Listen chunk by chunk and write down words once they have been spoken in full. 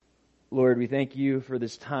Lord, we thank you for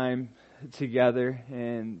this time together,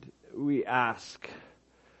 and we ask,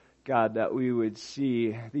 God, that we would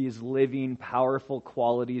see these living, powerful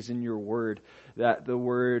qualities in your word, that the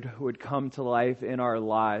word would come to life in our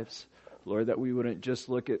lives. Lord, that we wouldn't just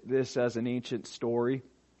look at this as an ancient story,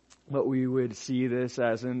 but we would see this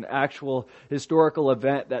as an actual historical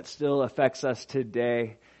event that still affects us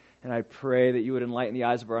today. And I pray that you would enlighten the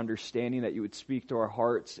eyes of our understanding, that you would speak to our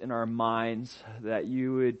hearts and our minds, that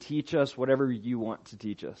you would teach us whatever you want to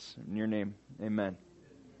teach us. In your name, amen.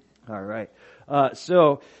 All right.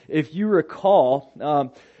 So if you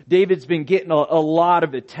recall, David's been getting a lot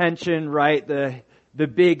of attention, right? The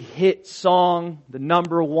big hit song, the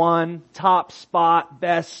number one, top spot,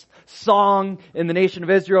 best song in the nation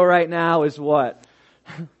of Israel right now is what?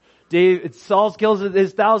 Saul's kills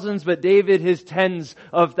his thousands, but David his tens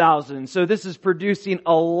of thousands. So this is producing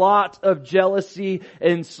a lot of jealousy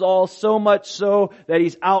in Saul, so much so that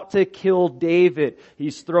he's out to kill David.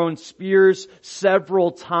 He's thrown spears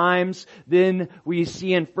several times. Then we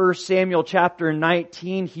see in 1 Samuel chapter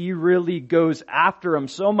 19, he really goes after him,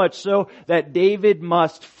 so much so that David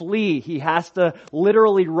must flee. He has to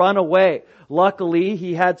literally run away. Luckily,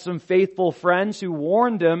 he had some faithful friends who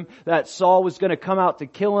warned him that Saul was going to come out to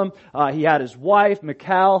kill him. He had his wife,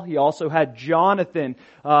 Michal. He also had Jonathan,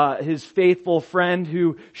 his faithful friend,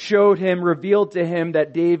 who revealed to him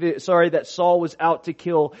that Saul was out to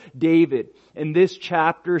kill David. In this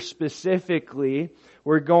chapter specifically,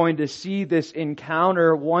 we're going to see this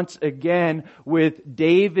encounter once again with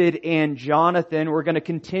David and Jonathan. We're going to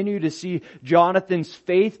continue to see Jonathan's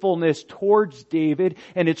faithfulness towards David,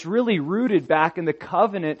 and it's really rooted back in the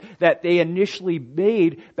covenant that they initially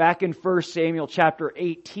made back in 1 Samuel chapter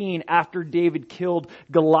 18 after David killed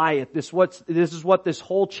Goliath. This is what this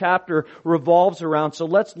whole chapter revolves around. So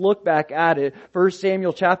let's look back at it. 1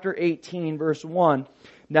 Samuel chapter 18 verse 1.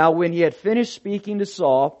 Now when he had finished speaking to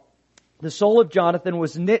Saul, the soul of Jonathan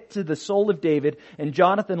was knit to the soul of David, and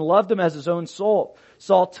Jonathan loved him as his own soul.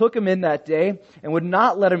 Saul took him in that day and would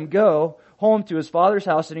not let him go home to his father's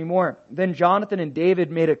house anymore. Then Jonathan and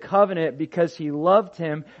David made a covenant because he loved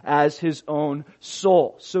him as his own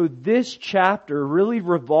soul. So this chapter really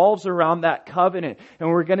revolves around that covenant, and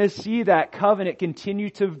we're going to see that covenant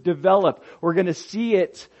continue to develop. We're going to see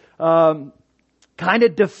it kind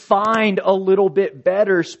of defined a little bit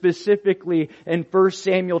better specifically in 1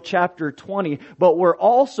 Samuel chapter 20. But we're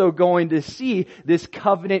also going to see this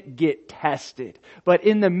covenant get tested. But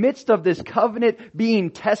in the midst of this covenant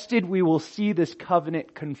being tested, we will see this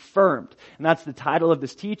covenant confirmed. And that's the title of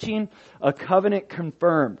this teaching, A Covenant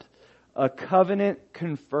Confirmed. A Covenant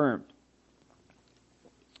Confirmed.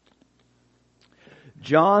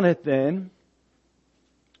 Jonathan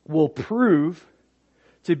will prove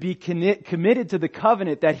to be committed to the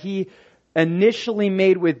covenant that he initially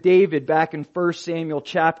made with David back in 1 Samuel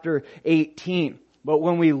chapter 18. But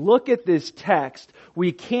when we look at this text,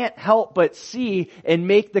 we can't help but see and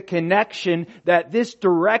make the connection that this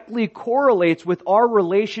directly correlates with our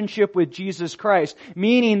relationship with Jesus Christ,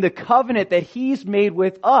 meaning the covenant that He's made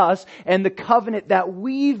with us and the covenant that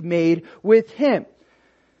we've made with Him.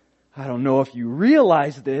 I don't know if you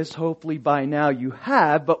realize this, hopefully by now you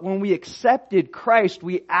have, but when we accepted Christ,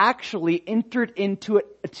 we actually entered into a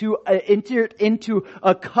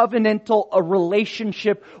covenantal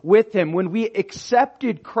relationship with Him. When we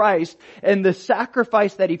accepted Christ and the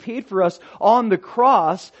sacrifice that He paid for us on the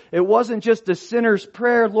cross, it wasn't just a sinner's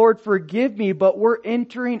prayer, Lord forgive me, but we're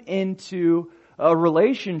entering into a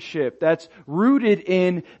relationship that's rooted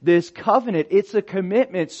in this covenant. It's a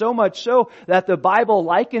commitment, so much so that the Bible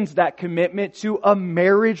likens that commitment to a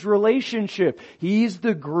marriage relationship. He's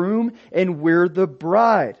the groom and we're the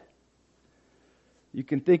bride. You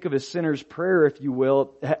can think of a sinner's prayer, if you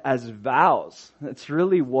will, as vows. That's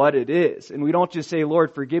really what it is. And we don't just say,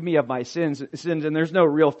 Lord, forgive me of my sins. And there's no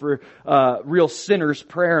real sinner's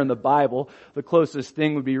prayer in the Bible. The closest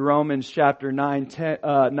thing would be Romans chapter 9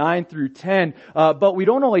 through 10. But we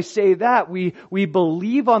don't only say that. We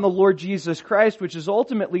believe on the Lord Jesus Christ, which is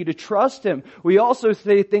ultimately to trust Him. We also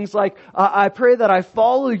say things like, I pray that I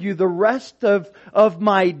follow you the rest of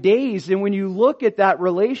my days. And when you look at that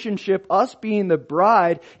relationship, us being the bride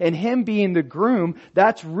and Him being the groom,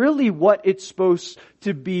 that's really what it's supposed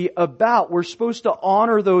to be about. We're supposed to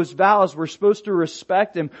honor those vows. We're supposed to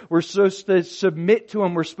respect Him. We're supposed to submit to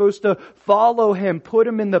Him. We're supposed to follow Him, put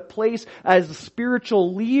Him in the place as a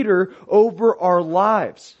spiritual leader over our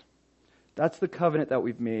lives. That's the covenant that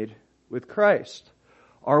we've made with Christ.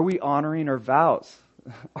 Are we honoring our vows?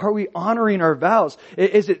 Are we honoring our vows?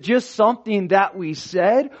 Is it just something that we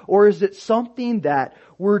said, or is it something that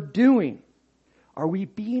we're doing? Are we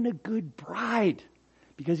being a good bride?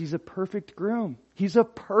 Because He's a perfect groom. He's a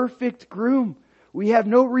perfect groom. We have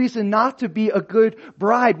no reason not to be a good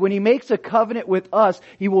bride. When He makes a covenant with us,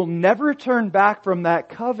 He will never turn back from that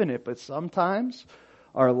covenant. But sometimes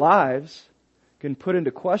our lives can put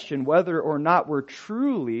into question whether or not we're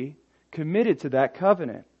truly committed to that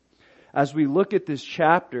covenant. As we look at this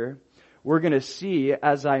chapter, we're going to see,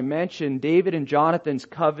 as I mentioned, David and Jonathan's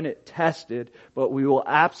covenant tested, but we will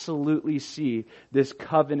absolutely see this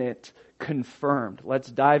covenant confirmed.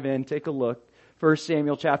 Let's dive in, take a look. 1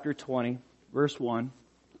 Samuel chapter 20, verse 1.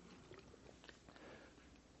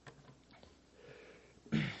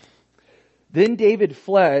 Then David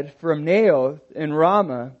fled from Naioth in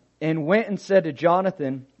Ramah and went and said to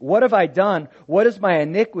Jonathan, "What have I done? What is my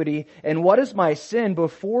iniquity? And what is my sin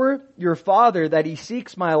before your father that he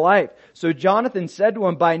seeks my life?" So Jonathan said to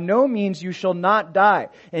him, "By no means you shall not die.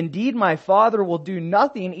 Indeed, my father will do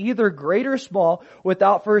nothing, either great or small,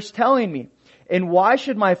 without first telling me. And why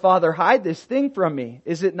should my father hide this thing from me?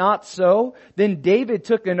 Is it not so?" Then David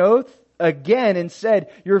took an oath again and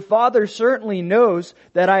said, "Your father certainly knows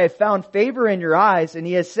that I have found favor in your eyes, and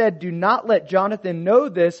he has said, 'Do not let Jonathan know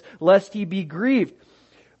this, lest he be grieved.'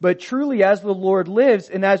 But truly, as the Lord lives,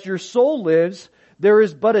 and as your soul lives, there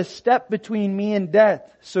is but a step between me and death."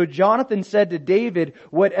 So Jonathan said to David,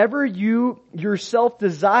 "Whatever you yourself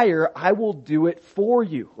desire, I will do it for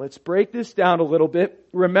you." Let's break this down a little bit.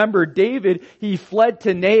 Remember, David, he fled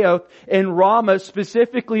to Naioth and Ramah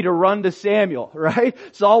specifically to run to Samuel, right?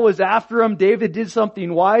 Saul was after him. David did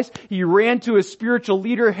something wise. He ran to a spiritual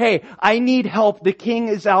leader. "Hey, I need help. The king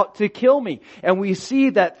is out to kill me." And we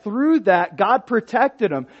see that through that, God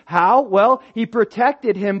protected him. How? Well, He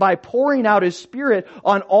protected him by pouring out His Spirit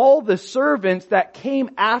on all the servants that came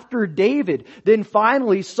after David. Then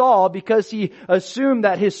finally Saul, because he assumed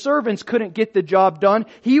that his servants couldn't get the job done,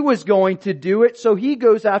 he was going to do it. So he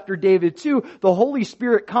goes after David too. The Holy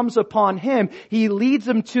Spirit comes upon him. He leads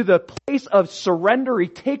him to the place of surrender. He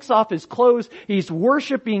takes off his clothes. He's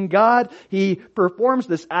worshiping God. He performs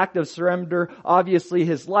this act of surrender. Obviously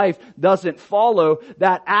his life doesn't follow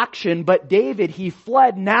that action, but David, he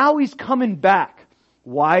fled. Now he's coming back.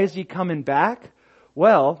 Why is he coming back?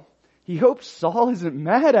 Well, he hopes Saul isn't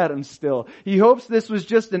mad at him still. He hopes this was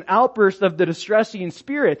just an outburst of the distressing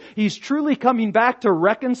spirit. He's truly coming back to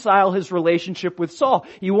reconcile his relationship with Saul.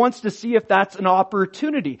 He wants to see if that's an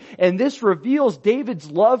opportunity. And this reveals David's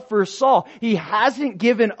love for Saul. He hasn't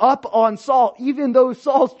given up on Saul, even though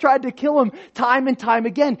Saul's tried to kill him time and time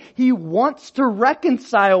again. He wants to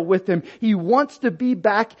reconcile with him. He wants to be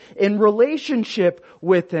back in relationship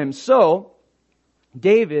with him. So,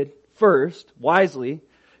 David, first, wisely,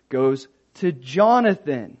 goes to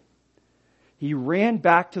Jonathan. He ran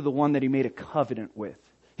back to the one that he made a covenant with.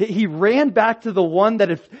 He ran back to the one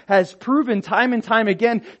that has proven time and time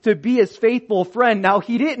again to be his faithful friend. Now,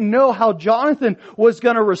 he didn't know how Jonathan was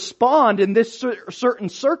going to respond in this certain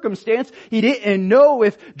circumstance. He didn't know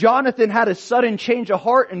if Jonathan had a sudden change of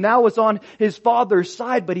heart and now was on his father's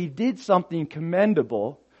side, but he did something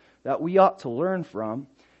commendable that we ought to learn from.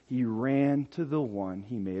 He ran to the one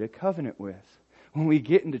he made a covenant with. When we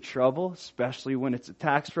get into trouble, especially when it's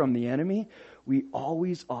attacks from the enemy, we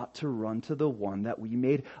always ought to run to the one that we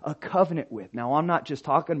made a covenant with. Now, I'm not just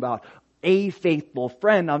talking about a faithful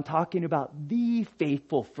friend. I'm talking about the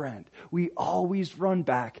faithful friend. We always run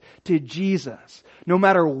back to Jesus. No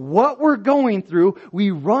matter what we're going through,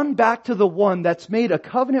 we run back to the one that's made a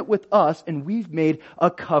covenant with us, and we've made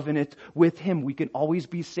a covenant with Him. We can always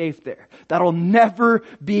be safe there. That'll never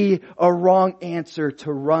be a wrong answer,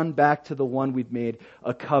 to run back to the one we've made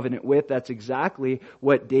a covenant with. That's exactly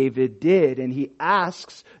what David did. And he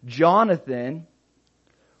asks Jonathan,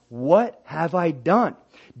 "What have I done?"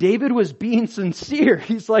 David was being sincere.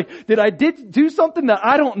 He's like, did I do something that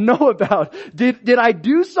I don't know about? Did I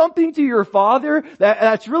do something to your father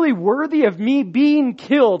that's really worthy of me being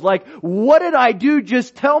killed? Like, what did I do?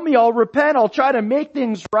 Just tell me. I'll repent. I'll try to make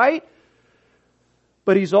things right.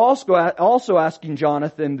 But he's also asking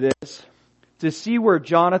Jonathan this, to see where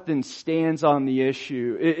Jonathan stands on the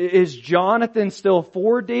issue. Is Jonathan still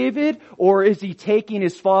for David, or is he taking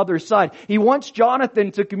his father's side? He wants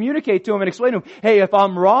Jonathan to communicate to him and explain to him, "Hey, if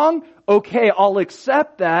I'm wrong, okay, I'll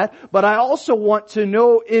accept that, but I also want to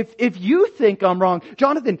know if you think I'm wrong.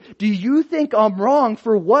 Jonathan, do you think I'm wrong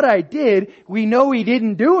for what I did?" We know he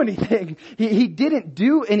didn't do anything. He didn't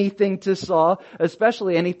do anything to Saul,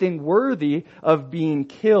 especially anything worthy of being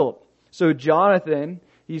killed. So Jonathan,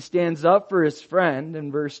 he stands up for his friend. In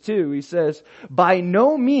verse 2, he says, "By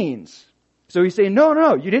no means." So he's saying,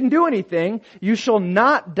 no, you didn't do anything. You shall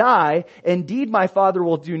not die. Indeed, my father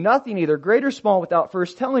will do nothing, either great or small, without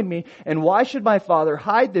first telling me. And why should my father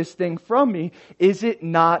hide this thing from me? Is it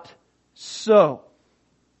not so?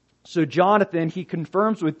 So Jonathan, he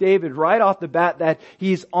confirms with David right off the bat that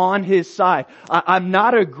he's on his side. I'm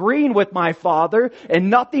not agreeing with my father,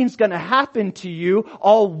 and nothing's going to happen to you.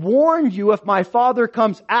 I'll warn you if my father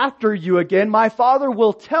comes after you again. My father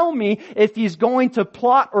will tell me if he's going to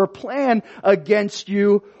plot or plan against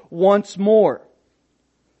you once more.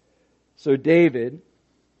 So David,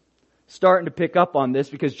 starting to pick up on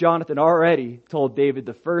this because Jonathan already told David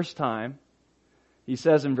the first time, he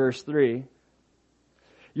says in verse 3,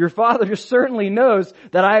 your father certainly knows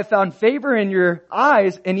that I have found favor in your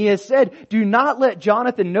eyes, and he has said, do not let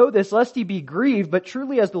Jonathan know this, lest he be grieved. But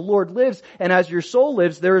truly as the Lord lives, and as your soul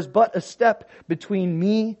lives, there is but a step between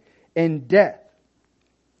me and death.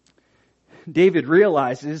 David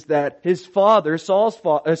realizes that his father,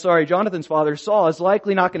 Jonathan's father, Saul, is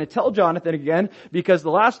likely not going to tell Jonathan again, because the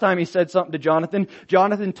last time he said something to Jonathan,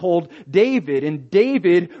 Jonathan told David, and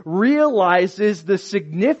David realizes the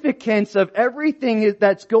significance of everything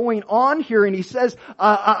that's going on here, and he says,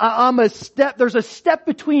 there's a step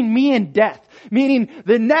between me and death. Meaning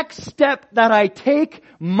the next step that I take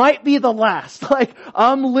might be the last. Like,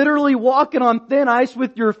 I'm literally walking on thin ice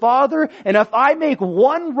with your father, and if I make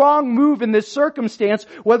one wrong move in this circumstance,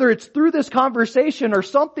 whether it's through this conversation or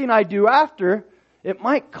something I do after, it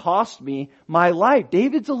might cost me my life.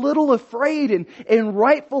 David's a little afraid, and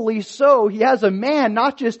rightfully so. He has a man,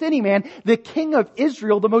 not just any man, the king of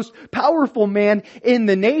Israel, the most powerful man in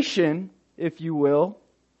the nation, if you will,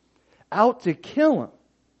 out to kill him.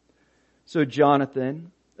 So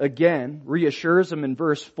Jonathan, again, reassures him in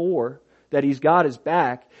verse 4 that he's got his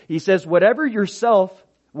back. He says, whatever you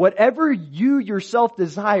yourself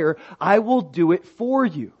desire, I will do it for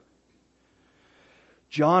you.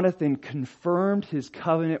 Jonathan confirmed his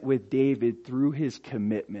covenant with David through his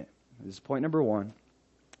commitment. This is point number 1.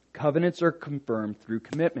 Covenants are confirmed through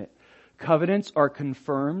commitment. Covenants are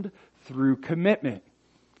confirmed through commitment.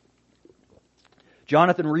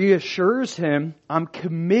 Jonathan reassures him, I'm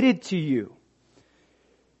committed to you.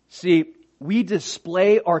 See, we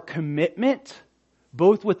display our commitment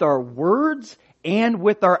both with our words and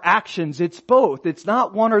with our actions. It's both. It's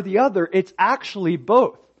not one or the other. It's actually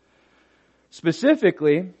both.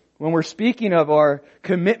 Specifically, when we're speaking of our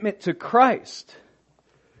commitment to Christ,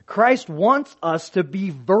 Christ wants us to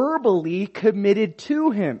be verbally committed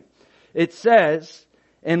to Him. It says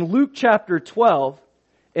in Luke chapter 12,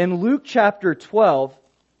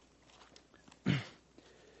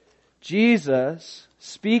 Jesus,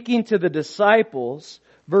 speaking to the disciples,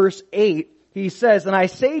 verse 8, He says, and I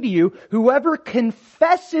say to you, whoever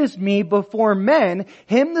confesses me before men,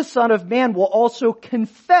 him the Son of Man will also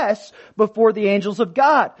confess before the angels of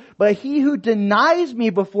God. But he who denies me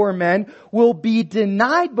before men will be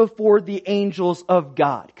denied before the angels of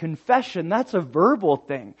God. Confession, that's a verbal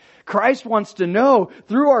thing. Christ wants to know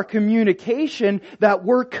through our communication that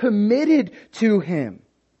we're committed to Him.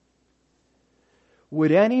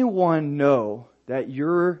 Would anyone know that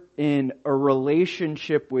you're in a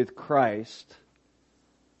relationship with Christ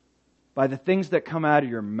by the things that come out of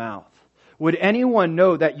your mouth? Would anyone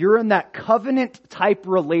know that you're in that covenant type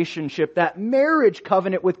relationship, that marriage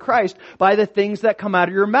covenant with Christ, by the things that come out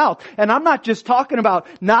of your mouth? And I'm not just talking about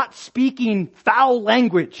not speaking foul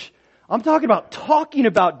language. I'm talking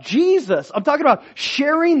about Jesus. I'm talking about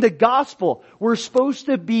sharing the gospel. We're supposed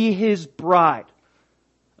to be His bride.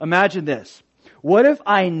 Imagine this. What if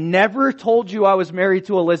I never told you I was married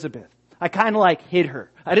to Elizabeth? I kind of hid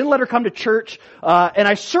her. I didn't let her come to church, and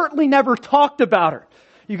I certainly never talked about her.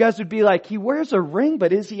 You guys would be like, he wears a ring,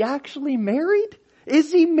 but is he actually married?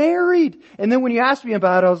 Is he married? And then when you asked me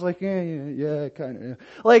about it, I was like, yeah, kind of.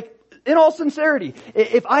 Yeah. In all sincerity,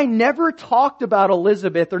 if I never talked about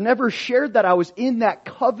Elizabeth or never shared that I was in that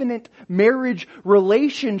covenant marriage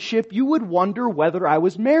relationship, you would wonder whether I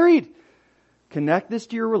was married. Connect this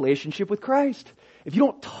to your relationship with Christ. If you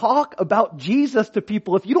don't talk about Jesus to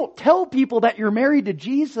people, if you don't tell people that you're married to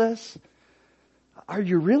Jesus, are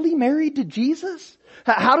you really married to Jesus?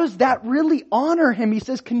 How does that really honor Him? He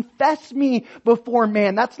says, confess me before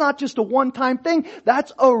man. That's not just a one-time thing.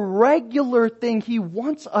 That's a regular thing. He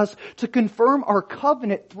wants us to confirm our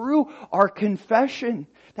covenant through our confession,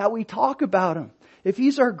 that we talk about Him. If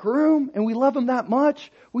He's our groom and we love Him that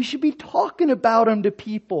much, we should be talking about Him to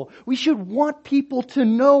people. We should want people to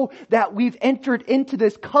know that we've entered into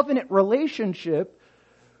this covenant relationship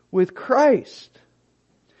with Christ.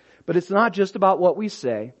 But it's not just about what we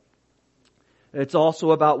say. It's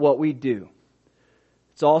also about what we do.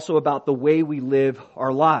 It's also about the way we live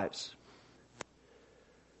our lives.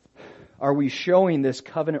 are we showing this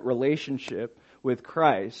covenant relationship with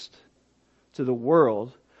Christ to the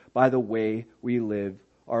world by the way we live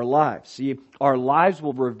our lives? See, our lives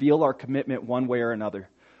will reveal our commitment one way or another.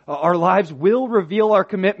 Our lives will reveal our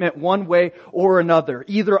commitment one way or another.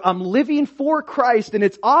 Either I'm living for Christ and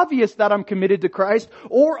it's obvious that I'm committed to Christ,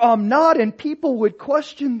 or I'm not, and people would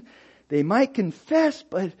question. They might confess,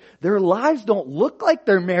 but their lives don't look like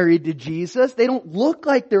they're married to Jesus. They don't look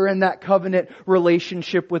like they're in that covenant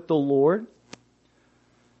relationship with the Lord.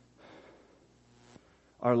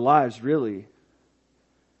 Our lives really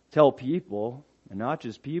tell people, and not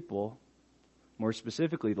just people, more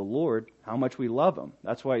specifically the Lord, how much we love Him.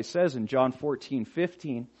 That's why He says in John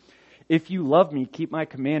 14:15, if you love me, keep my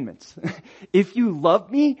commandments. If you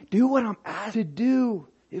love me, do what I'm asked to do.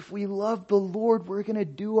 If we love the Lord, we're going to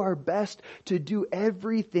do our best to do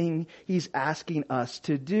everything He's asking us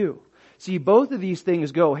to do. See, both of these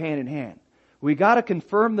things go hand in hand. We got to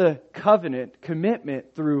confirm the covenant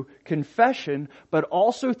commitment through confession, but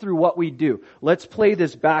also through what we do. Let's play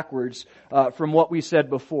this backwards from what we said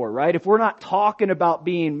before, right? If we're not talking about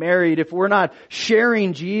being married, if we're not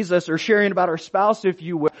sharing Jesus or sharing about our spouse, if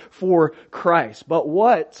you will, for Christ. But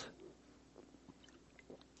what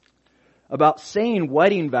about saying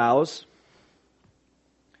wedding vows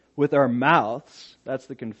with our mouths? That's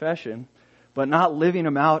the confession. But not living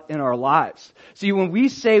them out in our lives. See, when we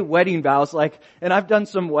say wedding vows, and I've done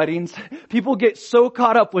some weddings, people get so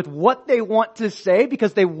caught up with what they want to say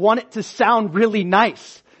because they want it to sound really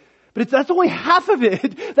nice. But that's only half of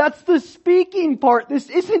it. That's the speaking part. This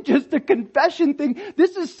isn't just a confession thing.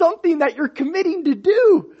 This is something that you're committing to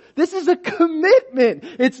do. This is a commitment.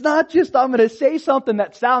 It's not just, I'm going to say something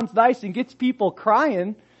that sounds nice and gets people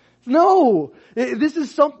crying. No, this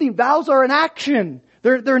is something, vows are an action.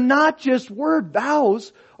 They're not just word.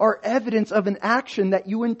 Vows are evidence of an action that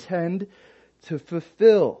you intend to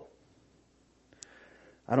fulfill.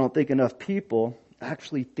 I don't think enough people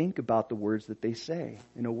actually think about the words that they say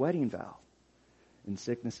in a wedding vow. In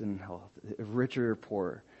sickness and health, richer or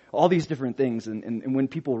poorer. All these different things. And when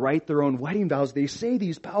people write their own wedding vows, they say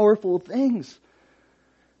these powerful things.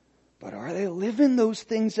 But are they living those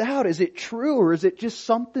things out? Is it true, or is it just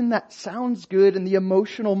something that sounds good in the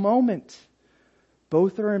emotional moment?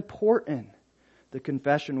 Both are important. The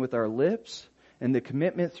confession with our lips and the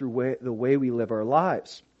commitment through the way we live our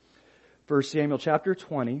lives. 1 Samuel chapter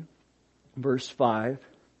 20, verse 5.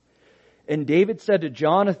 And David said to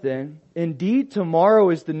Jonathan, indeed,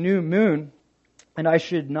 tomorrow is the new moon, and I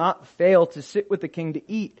should not fail to sit with the king to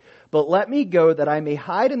eat. But let me go that I may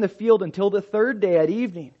hide in the field until the third day at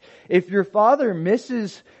evening. If your father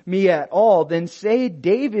misses me at all, then say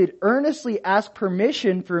David earnestly asked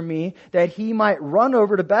permission for me that he might run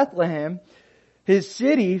over to Bethlehem, his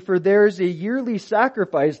city, for there is a yearly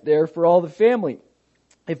sacrifice there for all the family.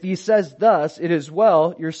 If he says thus, it is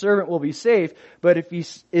well, your servant will be safe. But if he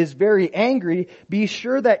is very angry, be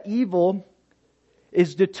sure that evil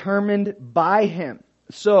is determined by him.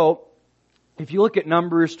 So, if you look at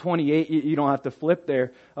Numbers 28, you don't have to flip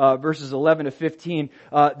there, verses 11 to 15,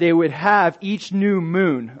 they would have each new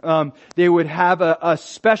moon, they would have a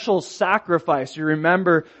special sacrifice. You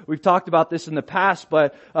remember, we've talked about this in the past,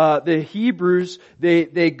 but the Hebrews,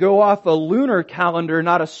 they go off a lunar calendar,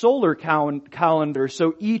 not a solar calendar.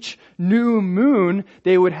 So each new moon,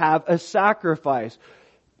 they would have a sacrifice.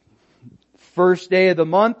 First day of the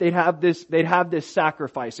month, they'd have this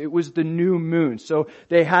sacrifice. It was the new moon. So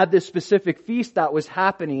they had this specific feast that was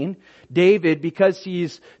happening. David, because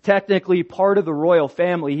he's technically part of the royal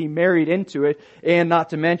family, he married into it. And not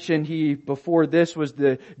to mention, he, before this, was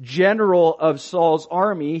the general of Saul's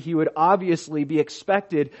army. He would obviously be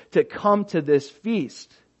expected to come to this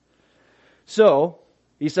feast. So,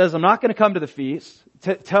 he says, I'm not going to come to the feast.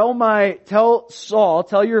 Tell Saul,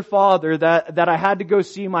 tell your father that I had to go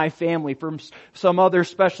see my family from some other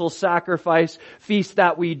special sacrifice feast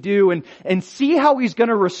that we do, and see how he's going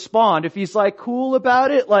to respond. If he's cool about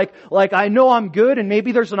it, like I know I'm good, and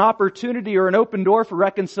maybe there's an opportunity or an open door for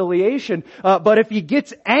reconciliation. But if he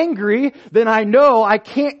gets angry, then I know I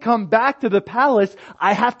can't come back to the palace.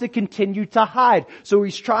 I have to continue to hide. So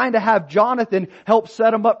he's trying to have Jonathan help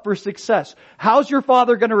set him up for success. How's your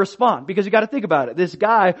father going to respond? Because you got to think about it. This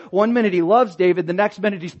guy, one minute he loves David, the next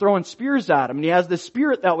minute he's throwing spears at him, and he has this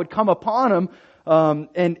spirit that would come upon him,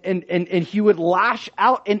 and he would lash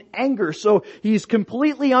out in anger. So he's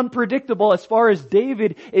completely unpredictable as far as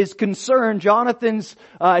David is concerned.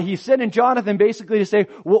 He's sending Jonathan basically to say,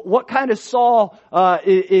 what kind of Saul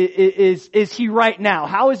is he right now?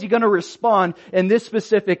 How is he going to respond in this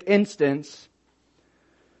specific instance?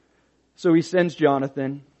 So he sends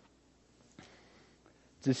Jonathan.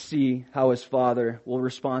 to see how his father will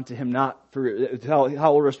respond to him, how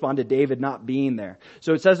he'll respond to David not being there.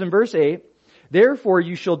 So it says in verse 8, "Therefore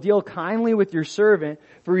you shall deal kindly with your servant,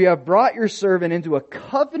 for you have brought your servant into a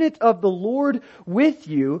covenant of the Lord with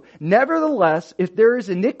you. Nevertheless, if there is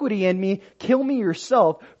iniquity in me, kill me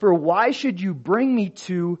yourself, for why should you bring me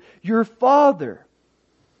to your father?"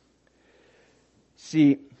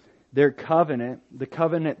 See, their covenant, the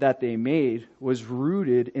covenant that they made, was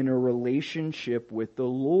rooted in a relationship with the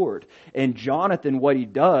Lord. And Jonathan, what he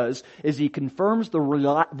does is he confirms the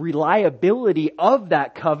reliability of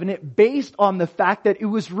that covenant based on the fact that it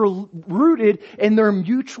was rooted in their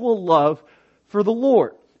mutual love for the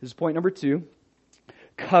Lord. This is point number 2.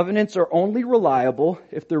 Covenants are only reliable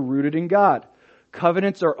if they're rooted in God.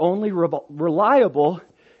 Covenants are only reliable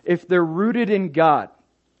if they're rooted in God.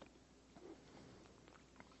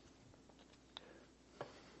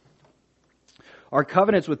 Our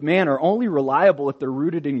covenants with man are only reliable if they're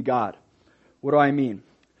rooted in God. What do I mean?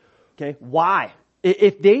 Okay, why?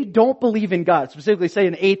 If they don't believe in God, specifically say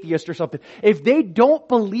an atheist or something, if they don't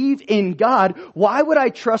believe in God, why would I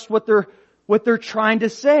trust what they're trying to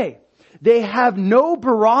say? They have no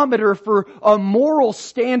barometer for a moral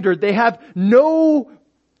standard. They have no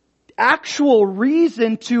actual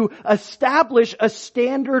reason to establish a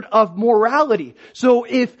standard of morality. So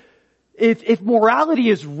if morality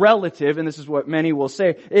is relative, and this is what many will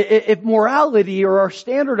say, if morality or our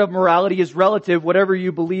standard of morality is relative, whatever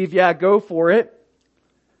you believe, yeah, go for it,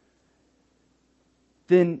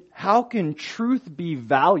 then how can truth be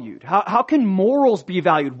valued? How can morals be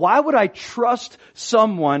valued? Why would I trust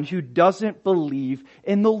someone who doesn't believe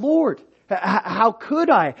in the Lord? How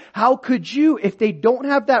could I? How could you? If they don't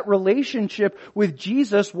have that relationship with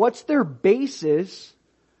Jesus, what's their basis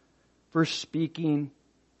for speaking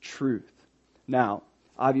truth? Now,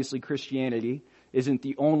 obviously Christianity isn't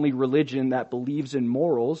the only religion that believes in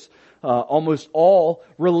morals. Almost all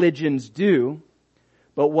religions do.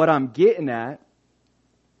 But what I'm getting at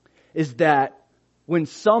is that when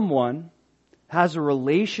someone has a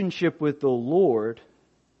relationship with the Lord,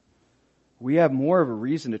 we have more of a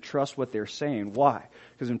reason to trust what they're saying. Why?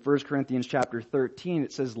 Because in 1 Corinthians chapter 13,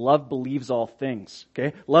 it says, love believes all things.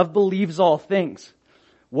 Okay? Love believes all things.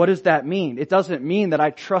 What does that mean? It doesn't mean that I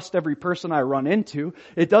trust every person I run into.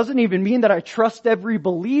 It doesn't even mean that I trust every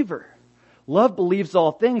believer. Love believes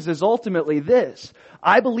all things is ultimately this.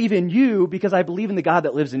 I believe in you because I believe in the God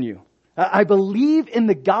that lives in you. I believe in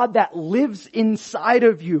the God that lives inside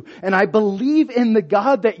of you. And I believe in the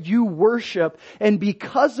God that you worship. And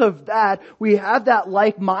because of that, we have that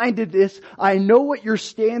like-mindedness. I know what your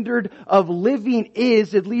standard of living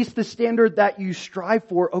is, at least the standard that you strive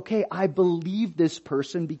for. Okay, I believe this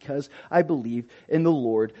person because I believe in the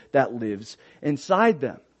Lord that lives inside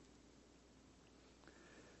them.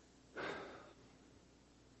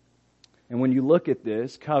 And when you look at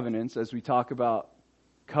this, covenants, as we talk about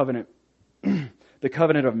covenant, the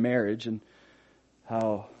covenant of marriage and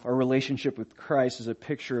how our relationship with Christ is a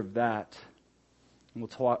picture of that. And we'll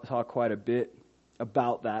talk quite a bit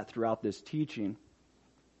about that throughout this teaching.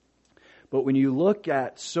 But when you look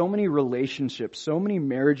at so many relationships, so many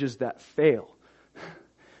marriages that fail,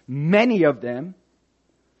 many of them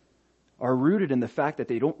are rooted in the fact that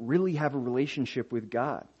they don't really have a relationship with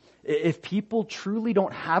God. If people truly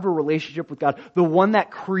don't have a relationship with God, the one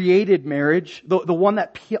that created marriage, the one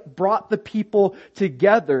that brought the people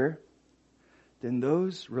together, then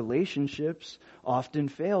those relationships often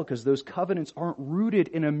fail because those covenants aren't rooted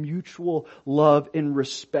in a mutual love and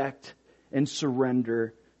respect and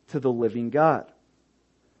surrender to the living God.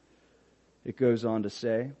 It goes on to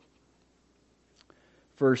say,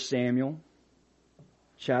 1 Samuel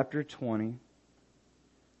chapter 20,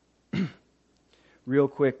 real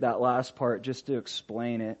quick, that last part, just to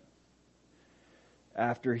explain it.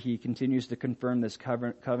 After he continues to confirm this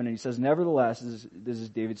covenant, he says, "Nevertheless," this is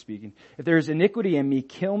David speaking, "if there is iniquity in me,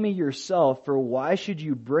 kill me yourself, for why should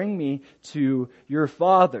you bring me to your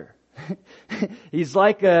father?" He's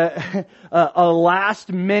like a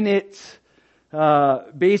last minute,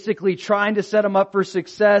 basically trying to set him up for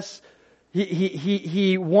success.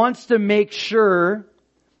 He wants to make sure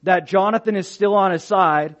that Jonathan is still on his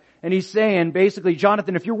side. And he's saying, basically,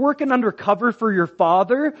 Jonathan, if you're working undercover for your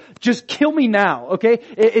father, just kill me now, okay?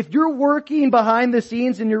 If you're working behind the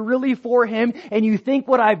scenes and you're really for him and you think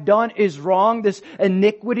what I've done is wrong, this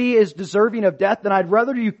iniquity is deserving of death, then I'd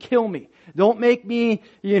rather you kill me. Don't make me,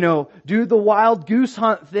 do the wild goose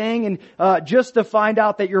hunt thing and just to find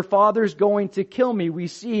out that your father's going to kill me. We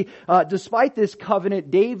see, despite this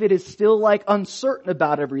covenant, David is still uncertain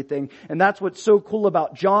about everything. And that's what's so cool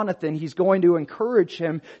about Jonathan. He's going to encourage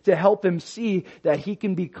him to help him see that he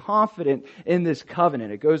can be confident in this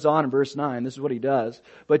covenant. It goes on in verse 9. This is what he does.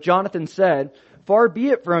 But Jonathan said, "Far be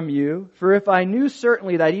it from you, for if I knew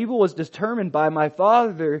certainly that evil was determined by my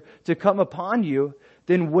father to come upon you,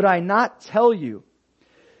 then would I not tell you?"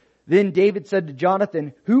 Then David said to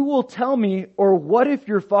Jonathan, "Who will tell me, or what if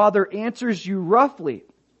your father answers you roughly?"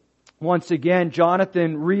 Once again,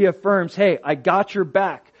 Jonathan reaffirms, "Hey, I got your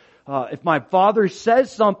back. If my father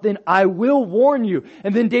says something, I will warn you."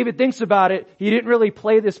 And then David thinks about it. He didn't really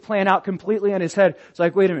play this plan out completely in his head. It's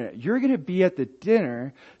like, wait a minute, you're going to be at the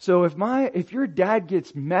dinner. So if your dad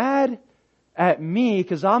gets mad at me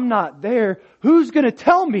because I'm not there, who's going to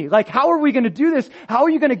tell me? How are we going to do this? How are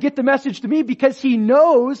you going to get the message to me? Because he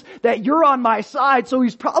knows that you're on my side, so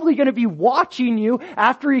he's probably going to be watching you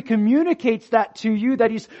after he communicates that to you,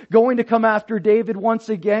 that he's going to come after David once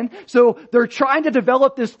again. So they're trying to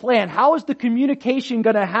develop this plan. How is the communication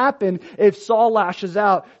going to happen if Saul lashes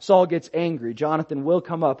out? Saul gets angry. Jonathan will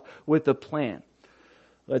come up with a plan.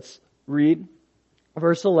 Let's read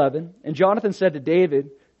verse 11. And Jonathan said to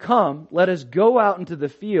David, "Come, let us go out into the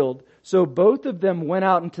field." So both of them went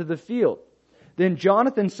out into the field. Then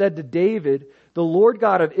Jonathan said to David, "The Lord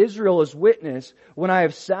God of Israel is witness, when I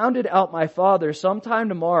have sounded out my father sometime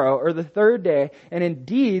tomorrow or the third day, and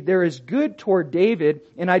indeed there is good toward David,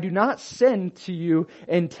 and I do not send to you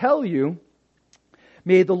and tell you,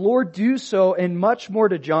 may the Lord do so and much more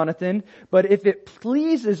to Jonathan. But if it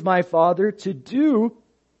pleases my father to do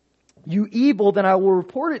you evil, then I will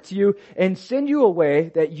report it to you and send you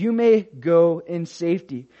away that you may go in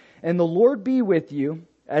safety. And the Lord be with you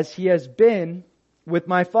as he has been with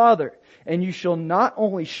my father. And you shall not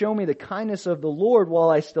only show me the kindness of the Lord while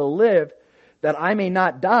I still live, that I may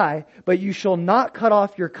not die, but you shall not cut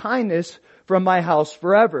off your kindness from my house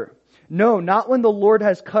forever. No, not when the Lord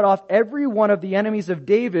has cut off every one of the enemies of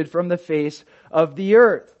David from the face of the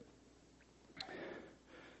earth."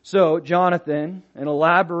 So Jonathan, in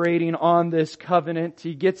elaborating on this covenant,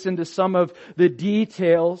 he gets into some of the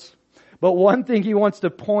details. But one thing he wants to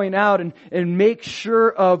point out and make sure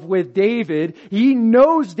of with David, he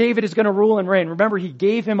knows David is going to rule and reign. Remember, he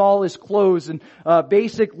gave him all his clothes and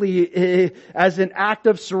basically as an act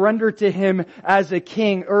of surrender to him as a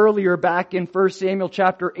king earlier back in 1 Samuel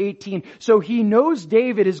chapter 18. So he knows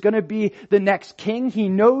David is going to be the next king. He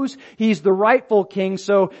knows he's the rightful king.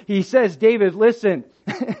 So he says, "David, listen,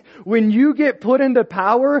 when you get put into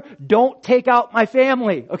power, don't take out my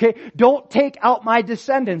family, okay? Don't take out my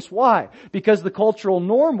descendants." Why? Because the cultural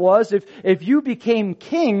norm was if you became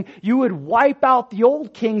king, you would wipe out the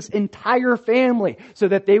old king's entire family so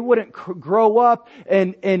that they wouldn't grow up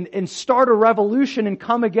and start a revolution and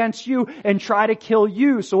come against you and try to kill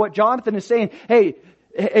you. So what Jonathan is saying, hey,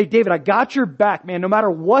 David, I got your back, man. No matter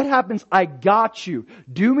what happens, I got you.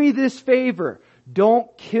 Do me this favor.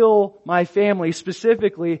 Don't kill my family,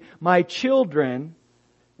 specifically my children,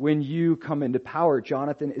 when you come into power.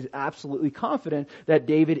 Jonathan is absolutely confident that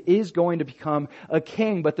David is going to become a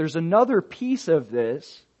king. But there's another piece of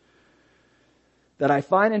this that I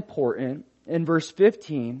find important. In verse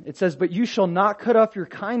 15, it says, "But you shall not cut off your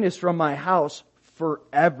kindness from my house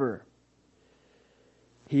forever."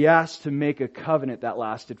 He asked to make a covenant that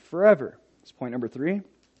lasted forever. That's point number 3.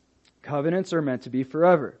 Covenants are meant to be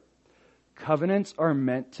forever. Covenants are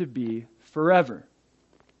meant to be forever.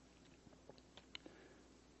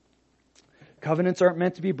 Covenants aren't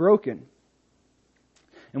meant to be broken.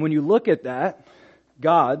 And when you look at that,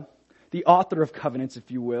 God, the author of covenants, if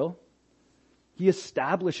you will, He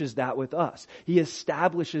establishes that with us. He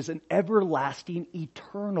establishes an everlasting,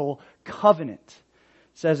 eternal covenant.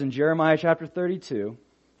 It says in Jeremiah chapter 32,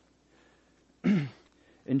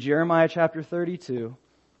 in Jeremiah chapter 32,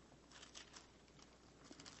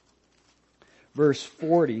 verse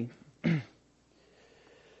 40,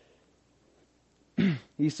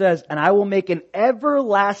 he says, "And I will make an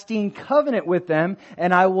everlasting covenant with them,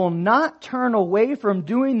 and I will not turn away from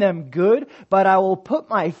doing them good, but I will put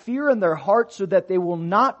my fear in their hearts so that they will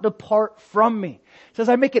not depart from me." He says,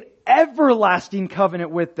 I make an everlasting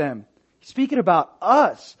covenant with them. Speaking about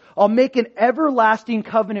us, I'll make an everlasting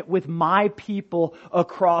covenant with my people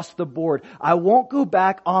across the board. I won't go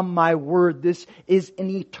back on my word. This is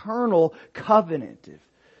an eternal covenant. If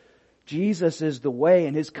Jesus is the way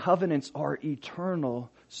and His covenants are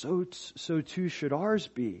eternal, so too should ours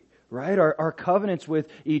be, right? Our covenants with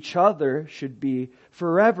each other should be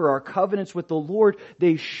forever. Our covenants with the Lord,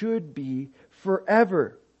 they should be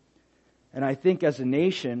forever. And I think as a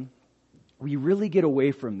nation, we really get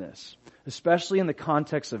away from this, especially in the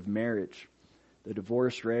context of marriage. The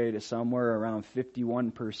divorce rate is somewhere around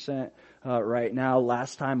 51% right now,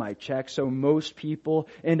 last time I checked. So most people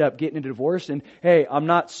end up getting a divorce. And hey, I'm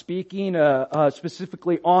not speaking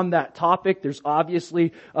specifically on that topic. There's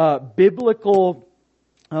obviously biblical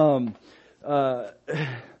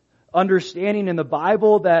understanding in the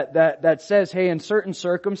Bible that says, hey, in certain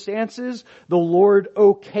circumstances, the Lord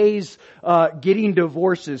okays getting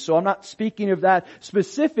divorces. So I'm not speaking of that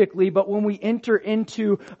specifically, but when we enter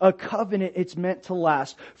into a covenant, it's meant to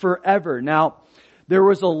last forever. Now, there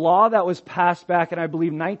was a law that was passed back in, I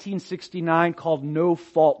believe, 1969 called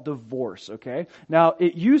no-fault divorce, okay? Now,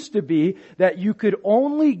 it used to be that you could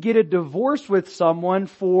only get a divorce with someone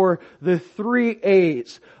for the 3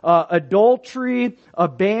 A's. Adultery,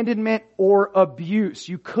 abandonment, or abuse.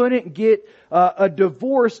 You couldn't get a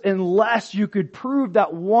divorce unless you could prove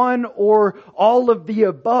that one or all of the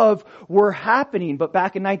above were happening. But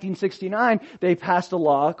back in 1969, they passed a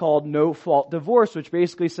law called no-fault divorce, which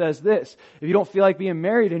basically says this: if you don't feel like being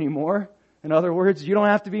married anymore, in other words, you don't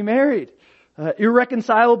have to be married.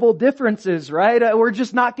 Irreconcilable differences, right? We're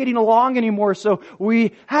just not getting along anymore. So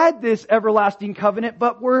we had this everlasting covenant,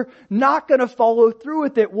 but we're not going to follow through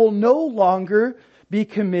with it. We'll no longer be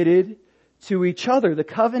committed to each other. The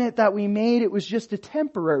covenant that we made, it was just a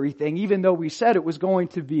temporary thing, even though we said it was going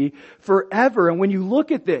to be forever. And when you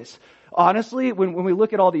look at this, honestly, when we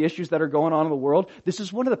look at all the issues that are going on in the world, this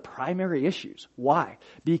is one of the primary issues. Why?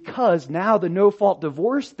 Because now the no-fault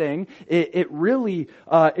divorce thing, it really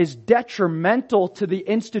is detrimental to the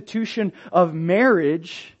institution of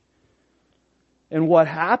marriage. And what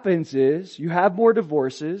happens is you have more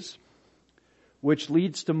divorces, which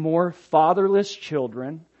leads to more fatherless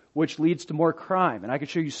children, which leads to more crime. And I could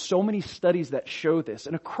show you so many studies that show this.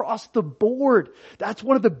 And across the board, that's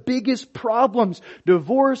one of the biggest problems.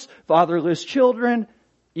 Divorce, fatherless children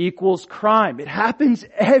equals crime. It happens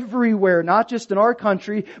everywhere, not just in our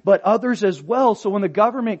country, but others as well. So when the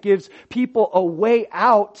government gives people a way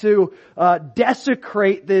out to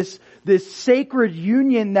desecrate this sacred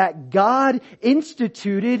union that God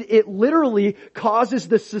instituted, it literally causes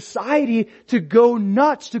the society to go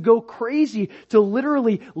nuts, to go crazy, to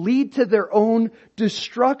literally lead to their own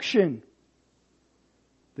destruction.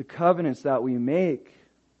 The covenants that we make,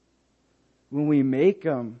 when we make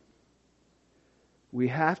them, we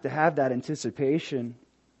have to have that anticipation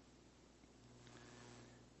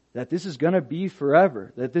that this is going to be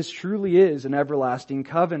forever, that this truly is an everlasting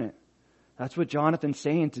covenant. That's what Jonathan's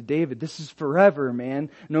saying to David. This is forever, man.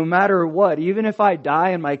 No matter what. Even if I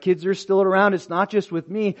die and my kids are still around, it's not just with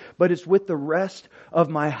me, but it's with the rest of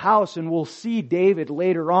my house. And we'll see David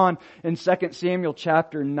later on in 2 Samuel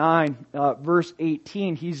chapter 9, verse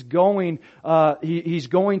 18. He's going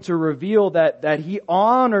to reveal that he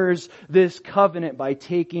honors this covenant by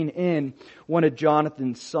taking in one of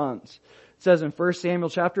Jonathan's sons. It says in 1 Samuel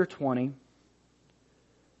chapter 20,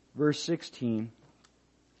 verse 16,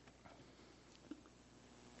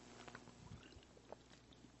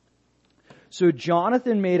 so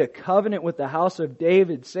Jonathan made a covenant with the house of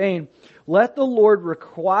David, saying, let the Lord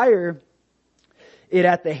require it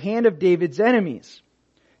at the hand of David's enemies.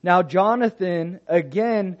 Now Jonathan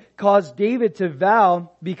again caused David to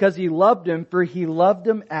vow because he loved him, for he loved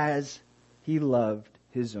him as he loved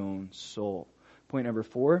his own soul. Point number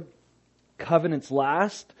 4, covenants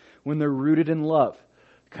last when they're rooted in love.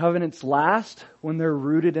 Covenants last when they're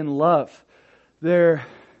rooted in love. Their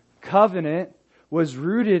covenant was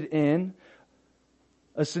rooted in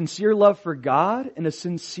a sincere love for God and a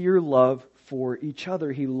sincere love for each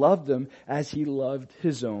other. He loved them as he loved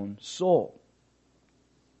his own soul.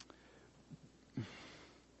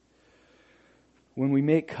 When we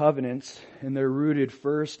make covenants and they're rooted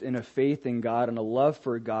first in a faith in God and a love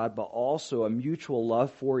for God, but also a mutual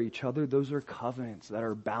love for each other, those are covenants that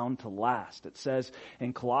are bound to last. It says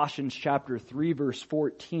in Colossians chapter 3 verse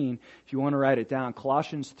 14, if you want to write it down,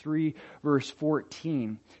 Colossians 3 verse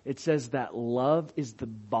 14, it says that love is the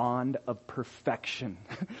bond of perfection.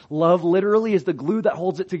 Love literally is the glue that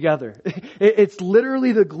holds it together. It's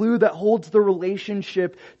literally the glue that holds the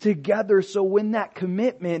relationship together. So when that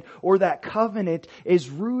commitment or that covenant is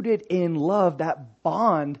rooted in love, that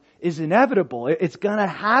bond is inevitable. It's going to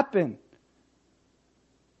happen.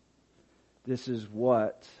 This is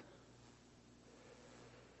what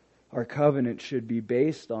our covenant should be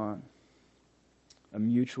based on. A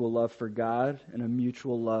mutual love for God and a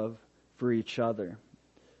mutual love for each other.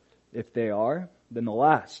 If they are, then they'll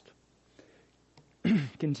last.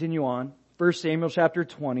 Continue on. 1 Samuel chapter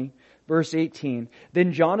 20, verse 18.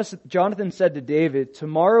 Then Jonathan said to David,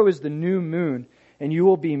 tomorrow is the new moon, and you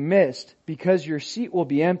will be missed, because your seat will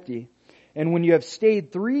be empty. And when you have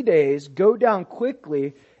stayed 3 days, go down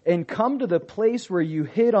quickly and come to the place where you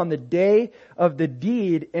hid on the day of the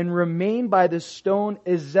deed, and remain by the stone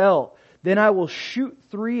Ezel. Then I will shoot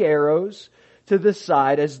 3 arrows to the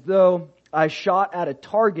side, as though I shot at a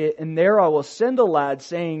target, and there I will send a lad,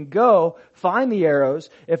 saying, go, find the arrows.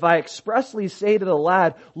 If I expressly say to the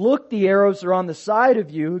lad, look, the arrows are on the side of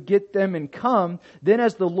you, get them and come, then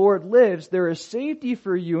as the Lord lives, there is safety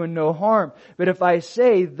for you and no harm. But if I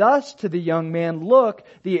say thus to the young man, look,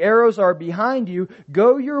 the arrows are behind you,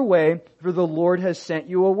 go your way, for the Lord has sent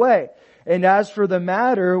you away. And as for the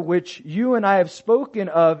matter which you and I have spoken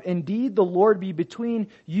of, indeed the Lord be between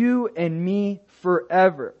you and me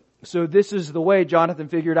forever. So this is the way Jonathan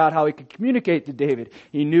figured out how he could communicate to David.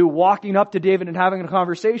 He knew walking up to David and having a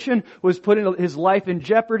conversation was putting his life in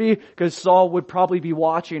jeopardy, because Saul would probably be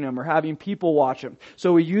watching him or having people watch him.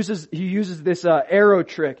 So he uses this arrow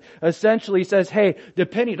trick. Essentially he says, hey,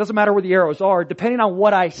 it doesn't matter where the arrows are, depending on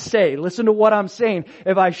what I say. Listen to what I'm saying.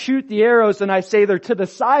 If I shoot the arrows and I say they're to the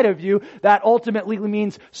side of you, that ultimately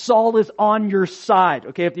means Saul is on your side.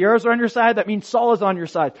 Okay, if the arrows are on your side, that means Saul is on your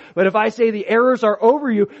side. But if I say the arrows are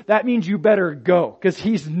over you, that means you better go, because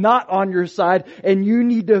he's not on your side and you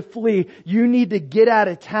need to flee. You need to get out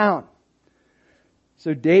of town.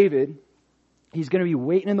 So David, he's going to be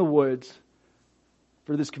waiting in the woods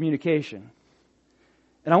for this communication.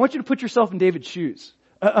 And I want you to put yourself in David's shoes.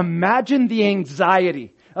 Imagine the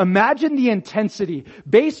anxiety. Imagine the intensity.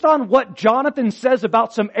 Based on what Jonathan says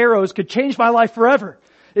about some arrows could change my life forever.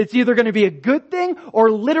 It's either going to be a good thing or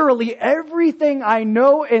literally everything I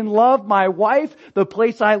know and love, my wife, the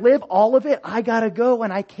place I live, all of it, I gotta go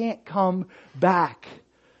and I can't come back.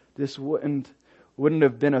 This wouldn't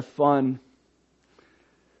have been a fun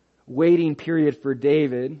waiting period for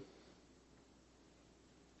David.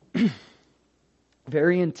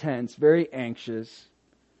 Very intense, very anxious.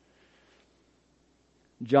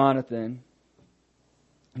 Jonathan,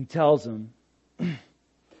 he tells him,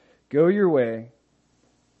 go your way,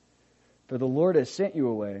 for the Lord has sent you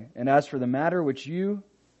away. And as for the matter which you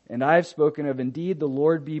and I have spoken of, indeed the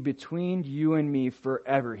Lord be between you and me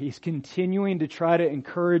forever. He's continuing to try to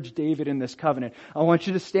encourage David in this covenant. I want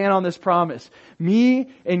you to stand on this promise. Me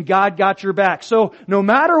and God got your back. So no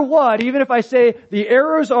matter what, even if I say the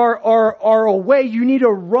arrows are away, you need to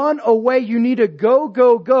run away. You need to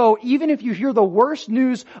go. Even if you hear the worst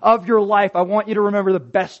news of your life, I want you to remember the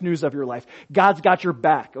best news of your life. God's got your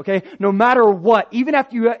back. Okay? No matter what, even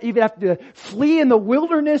after you have to flee in the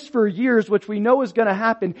wilderness for years, which we know is going to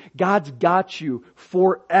happen, God's got you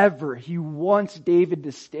forever. He wants David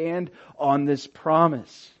to stand on this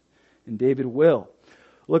promise. And David will.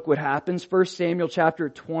 Look what happens. 1 Samuel chapter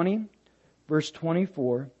 20, verse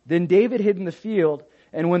 24. Then David hid in the field,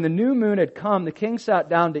 and when the new moon had come, the king sat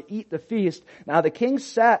down to eat the feast. Now the king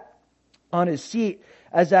sat on his seat,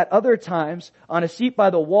 as at other times, on a seat by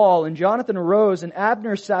the wall, and Jonathan arose, and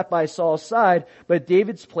Abner sat by Saul's side, but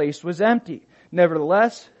David's place was empty.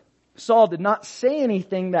 Nevertheless, Saul did not say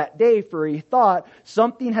anything that day, for he thought,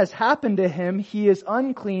 something has happened to him. He is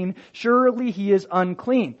unclean. Surely he is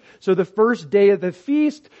unclean. So the first day of the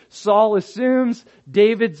feast, Saul assumes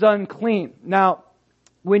David's unclean. Now,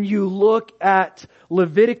 when you look at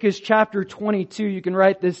Leviticus chapter 22, you can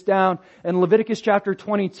write this down. In Leviticus chapter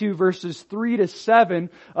 22, verses 3 to 7,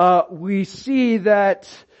 we see that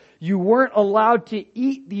you weren't allowed to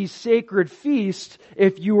eat these sacred feasts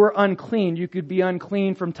if you were unclean. You could be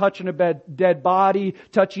unclean from touching a dead body,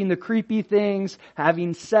 touching the creepy things,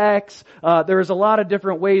 having sex. There's a lot of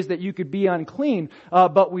different ways that you could be unclean.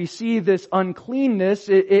 But we see this uncleanness,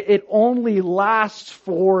 it only lasts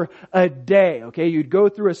for a day. Okay, you'd go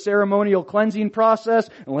through a ceremonial cleansing process.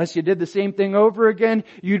 Unless you did the same thing over again,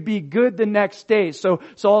 you'd be good the next day. So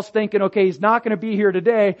Saul's thinking, okay, he's not going to be here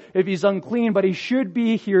today if he's unclean, but he should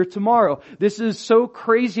be here tomorrow. This is so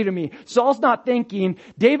crazy to me. Saul's not thinking,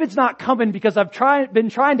 David's not coming because I've been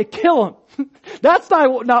trying to kill him. That's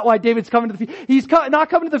not why David's coming to the feast. He's not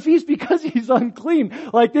coming to the feast because he's unclean.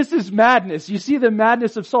 Like, this is madness. You see the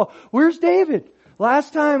madness of Saul. Where's David?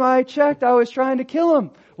 Last time I checked, I was trying to kill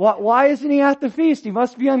him. Why isn't he at the feast? He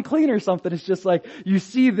must be unclean or something. It's just like, you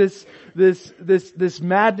see this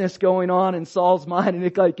madness going on in Saul's mind, and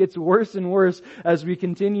it gets worse and worse as we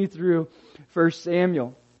continue through 1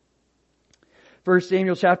 Samuel. 1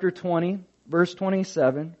 Samuel chapter 20, verse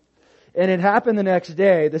 27. And it happened the next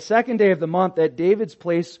day, the second day of the month, that David's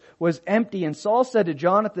place was empty. And Saul said to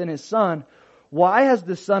Jonathan his son, why has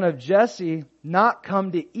the son of Jesse not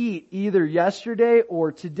come to eat either yesterday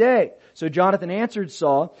or today? So Jonathan answered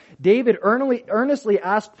Saul, David earnestly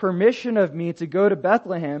asked permission of me to go to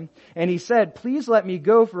Bethlehem, and he said, please let me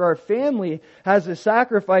go, for our family has a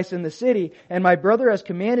sacrifice in the city, and my brother has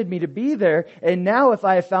commanded me to be there. And now if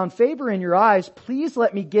I have found favor in your eyes, please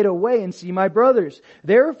let me get away and see my brothers.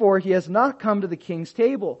 Therefore he has not come to the king's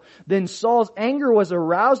table. Then Saul's anger was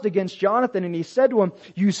aroused against Jonathan, and he said to him,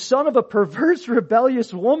 you son of a perverse,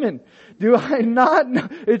 rebellious woman, do I not know?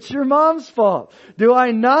 It's your mom's fault. Do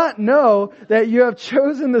I not know that you have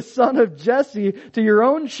chosen the son of Jesse to your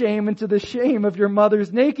own shame and to the shame of your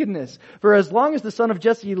mother's nakedness? For as long as the son of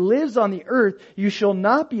Jesse lives on the earth, you shall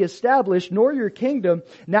not be established, nor your kingdom.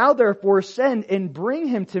 Now therefore send and bring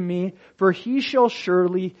him to me, for he shall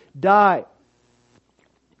surely die.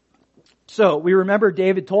 So we remember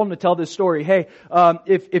David told him to tell this story. Hey,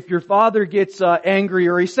 if your father gets angry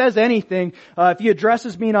or he says anything, if he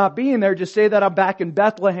addresses me not being there, just say that I'm back in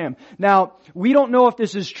Bethlehem. Now, we don't know if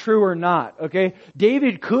this is true or not, okay?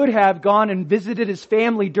 David could have gone and visited his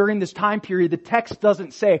family during this time period. The text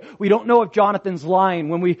doesn't say. We don't know if Jonathan's lying.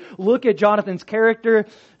 When we look at Jonathan's character,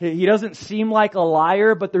 he doesn't seem like a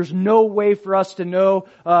liar, but there's no way for us to know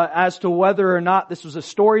as to whether or not this was a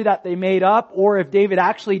story that they made up, or if David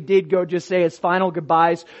actually did go just say his final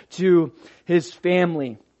goodbyes to his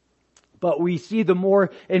family. But we see the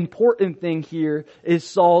more important thing here is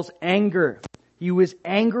Saul's anger. He was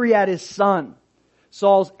angry at his son.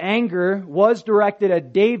 Saul's anger was directed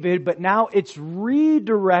at David, but now it's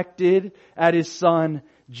redirected at his son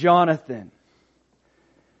Jonathan.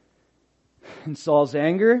 And Saul's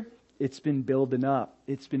anger, it's been building up.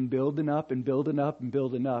 It's been building up and building up and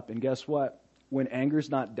building up. And guess what? When anger's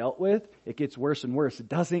not dealt with, it gets worse and worse. It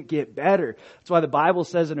doesn't get better. That's why the Bible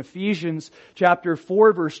says in Ephesians chapter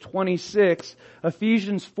 4 verse 26,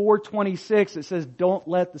 Ephesians 4:26, it says, don't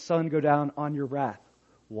let the sun go down on your wrath.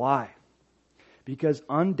 Why? Because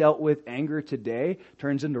undealt with anger today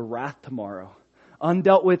turns into wrath tomorrow.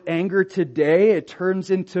 Undealt with anger today, it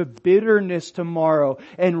turns into bitterness tomorrow.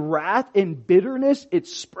 And wrath and bitterness, it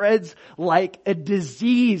spreads like a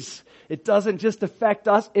disease. It doesn't just affect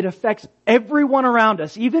us, it affects everyone around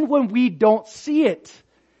us. Even when we don't see it,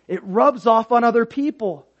 it rubs off on other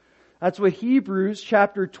people. That's what Hebrews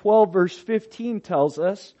chapter 12 verse 15 tells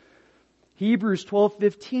us. Hebrews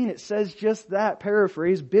 12:15, it says just that,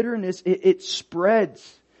 paraphrase, bitterness, it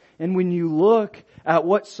spreads. And when you look at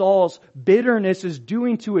what Saul's bitterness is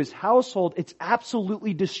doing to his household, it's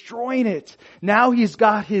absolutely destroying it. Now he's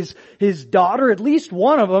got his daughter, at least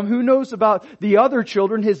one of them, who knows about the other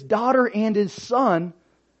children, his daughter and his son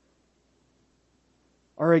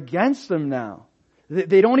are against him now.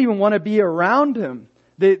 They don't even want to be around him.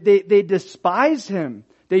 They despise him.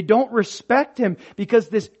 They don't respect him because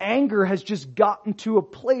this anger has just gotten to a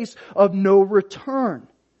place of no return.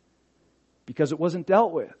 Because it wasn't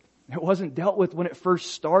dealt with. It wasn't dealt with when it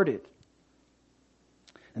first started.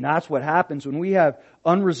 And that's what happens when we have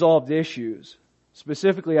unresolved issues,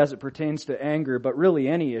 specifically as it pertains to anger, but really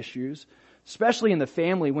any issues, especially in the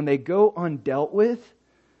family. When they go undealt with,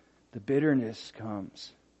 the bitterness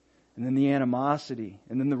comes. And then the animosity,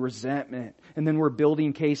 and then the resentment, and then we're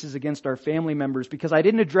building cases against our family members because I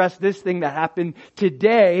didn't address this thing that happened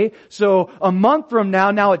today. So a month from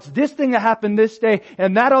now it's this thing that happened this day,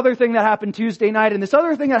 and that other thing that happened Tuesday night, and this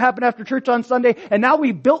other thing that happened after church on Sunday, and now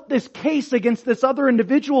we built this case against this other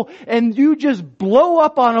individual, and you just blow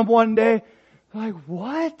up on them one day. Like,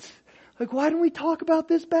 what? Like, why didn't we talk about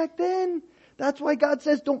this back then? That's why God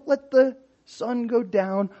says, don't let the sun go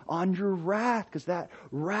down on your wrath, because that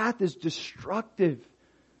wrath is destructive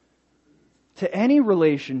to any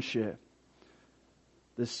relationship.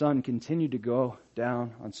 The sun continued to go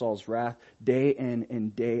down on Saul's wrath day in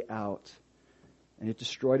and day out, and it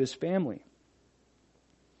destroyed his family.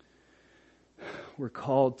 We're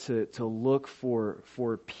called to look for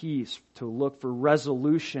peace, to look for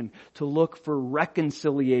resolution, to look for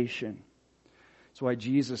reconciliation. That's why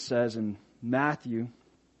Jesus says in Matthew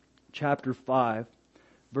chapter 5,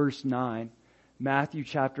 verse 9. Matthew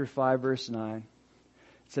chapter 5, verse 9.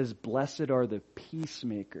 It says, blessed are the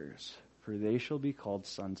peacemakers, for they shall be called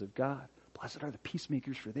sons of God. Blessed are the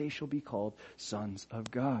peacemakers, for they shall be called sons of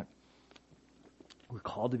God. We're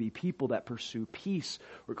called to be people that pursue peace.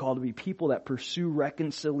 We're called to be people that pursue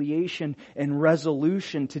reconciliation and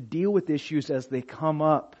resolution to deal with issues as they come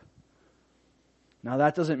up. Now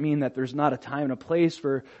that doesn't mean that there's not a time and a place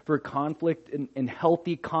for conflict and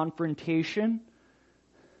healthy confrontation.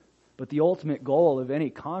 But the ultimate goal of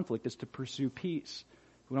any conflict is to pursue peace.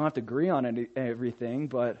 We don't have to agree on everything,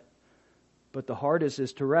 but the hardest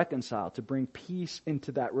is to reconcile, to bring peace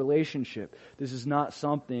into that relationship. This is not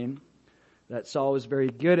something that Saul was very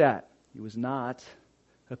good at. He was not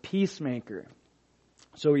a peacemaker.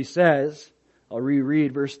 So he says, I'll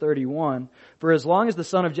reread verse 31, "For as long as the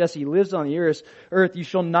son of Jesse lives on the earth, you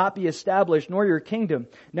shall not be established, nor your kingdom.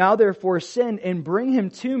 Now therefore send and bring him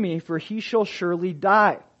to me, for he shall surely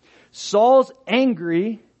die." Saul's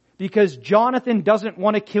angry because Jonathan doesn't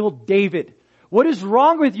want to kill David. What is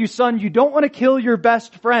wrong with you, son? You don't want to kill your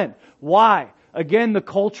best friend. Why? Again, the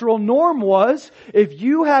cultural norm was, if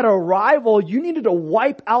you had a rival, you needed to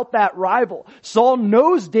wipe out that rival. Saul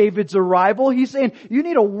knows David's a rival. He's saying, you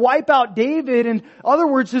need to wipe out David, in other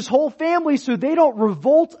words, his whole family, so they don't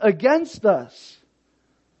revolt against us.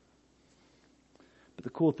 But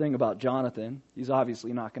the cool thing about Jonathan, he's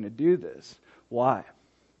obviously not going to do this. Why?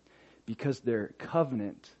 Because their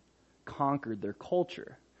covenant conquered their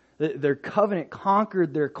culture. Their covenant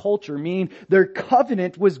conquered their culture, meaning their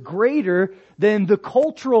covenant was greater than the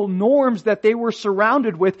cultural norms that they were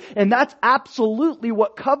surrounded with. And that's absolutely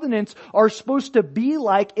what covenants are supposed to be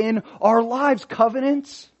like in our lives.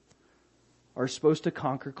 Covenants are supposed to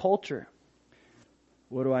conquer culture.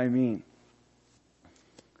 What do I mean?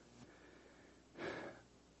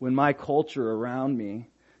 When my culture around me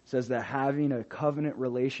says that having a covenant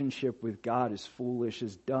relationship with God is foolish,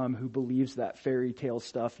 is dumb, who believes that fairy tale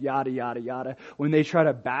stuff, yada, yada, yada. When they try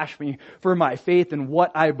to bash me for my faith and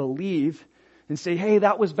what I believe and say, hey,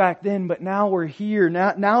 that was back then, but now we're here.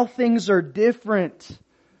 Now things are different.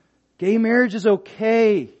 Gay marriage is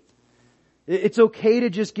okay. It's okay to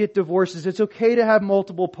just get divorces. It's okay to have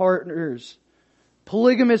multiple partners.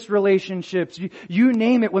 Polygamous relationships. You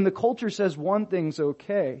name it. When the culture says one thing's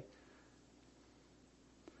okay,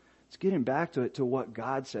 it's getting back to what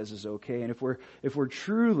God says is okay. And if we're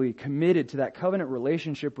truly committed to that covenant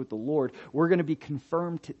relationship with the Lord, we're going to be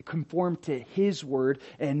conformed to His word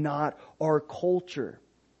and not our culture.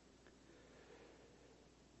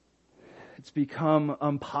 It's become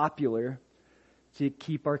unpopular to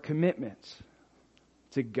keep our commitments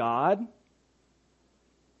to God,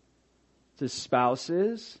 to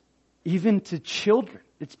spouses, even to children.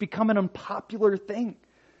 It's become an unpopular thing.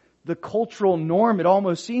 The cultural norm, it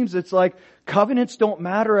almost seems, it's like covenants don't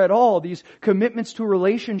matter at all. These commitments to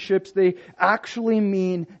relationships, they actually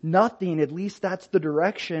mean nothing. At least that's the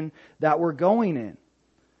direction that we're going in.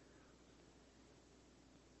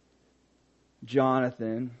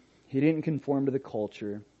 Jonathan, he didn't conform to the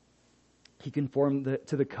culture. He conformed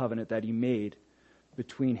to the covenant that he made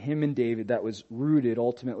between him and David that was rooted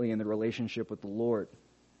ultimately in the relationship with the Lord.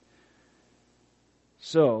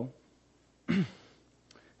 So,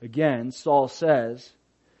 again, Saul says,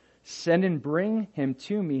 send and bring him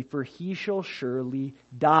to me, for he shall surely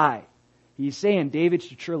die. He's saying David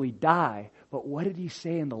should surely die, but what did he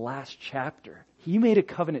say in the last chapter? He made a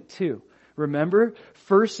covenant too. Remember,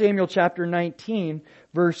 1 Samuel chapter 19,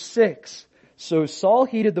 verse 6. So Saul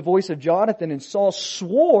heeded the voice of Jonathan, and Saul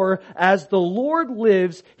swore, as the Lord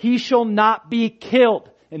lives, he shall not be killed.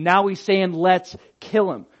 And now he's saying, let's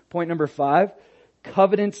kill him. Point number 5.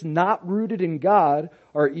 Covenants not rooted in God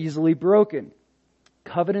are easily broken.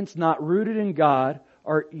 Covenants not rooted in God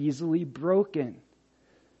are easily broken.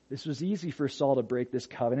 This was easy for Saul to break this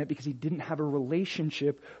covenant because he didn't have a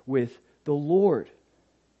relationship with the Lord.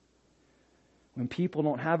 When people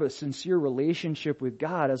don't have a sincere relationship with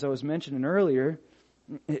God, as I was mentioning earlier,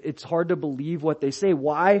 it's hard to believe what they say.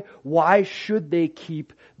 Why should they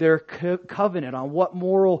keep their covenant? On what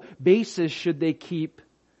moral basis should they keep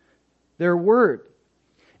their word?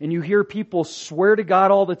 And you hear people swear to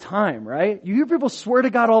God all the time, right? You hear people swear to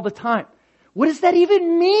God all the time. What does that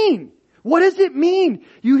even mean? What does it mean?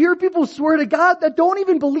 You hear people swear to God that don't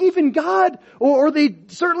even believe in God, or they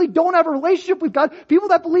certainly don't have a relationship with God. People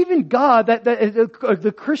that believe in God,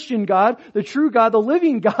 the Christian God, the true God, the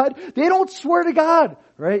living God, they don't swear to God,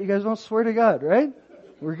 right? You guys don't swear to God, right?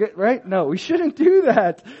 We're good, right? No, we shouldn't do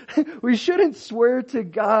that. We shouldn't swear to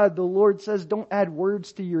God. The Lord says, don't add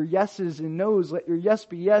words to your yeses and nos. Let your yes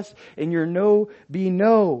be yes and your no be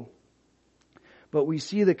no. But we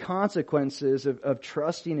see the consequences of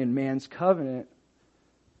trusting in man's covenants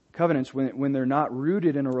when they're not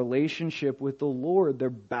rooted in a relationship with the Lord.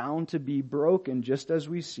 They're bound to be broken, just as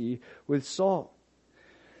we see with Saul.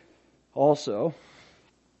 Also,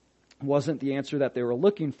 wasn't the answer that they were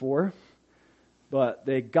looking for, but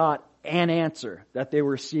they got an answer that they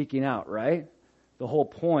were seeking out, right? The whole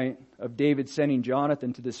point of David sending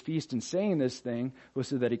Jonathan to this feast and saying this thing was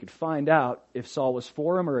so that he could find out if Saul was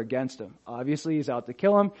for him or against him. Obviously, he's out to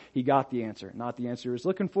kill him. He got the answer. Not the answer he was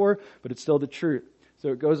looking for, but it's still the truth. So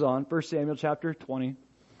it goes on. 1 Samuel chapter 20,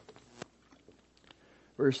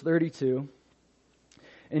 verse 32.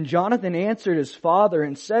 And Jonathan answered his father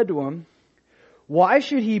and said to him, Why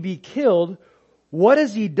should he be killed? What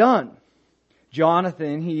has he done?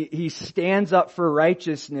 Jonathan, he stands up for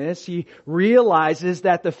righteousness. He realizes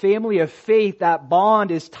that the family of faith, that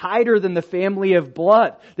bond is tighter than the family of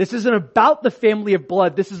blood. This isn't about the family of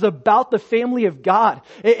blood. This is about the family of God.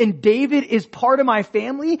 And David is part of my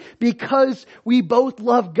family because we both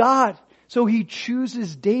love God. So he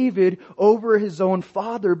chooses David over his own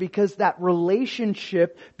father because that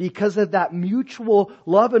relationship, because of that mutual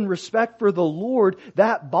love and respect for the Lord,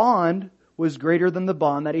 that bond was greater than the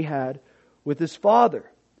bond that he had with his father.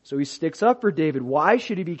 So he sticks up for David. Why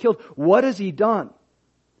should he be killed? What has he done?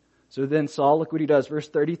 So then Saul, look what he does, verse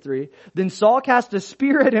 33. Then Saul cast a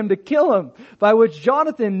spear at him to kill him, by which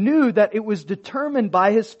Jonathan knew that it was determined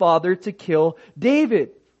by his father to kill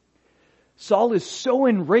David. Saul is so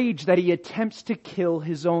enraged that he attempts to kill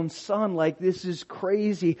his own son. Like, this is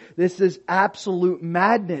crazy. This is absolute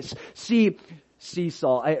madness. See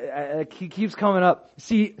Saul, he keeps coming up.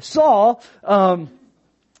 See, Saul,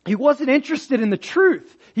 he wasn't interested in the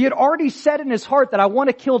truth. He had already said in his heart that I want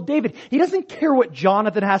to kill David. He doesn't care what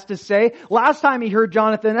Jonathan has to say. Last time he heard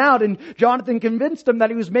Jonathan out and Jonathan convinced him that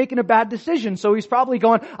he was making a bad decision. So he's probably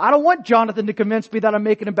going, I don't want Jonathan to convince me that I'm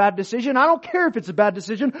making a bad decision. I don't care if it's a bad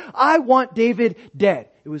decision. I want David dead.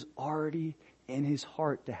 It was already in his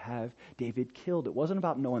heart to have David killed. It wasn't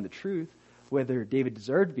about knowing the truth, whether David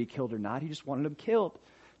deserved to be killed or not. He just wanted him killed.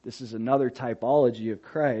 This is another typology of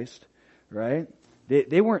Christ, right?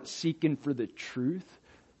 They weren't seeking for the truth.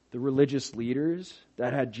 The religious leaders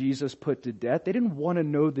that had Jesus put to death, they didn't want to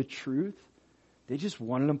know the truth. They just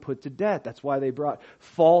wanted him put to death. That's why they brought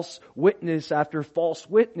false witness after false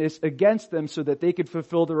witness against them so that they could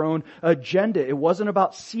fulfill their own agenda. It wasn't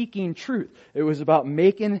about seeking truth. It was about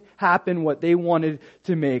making happen what they wanted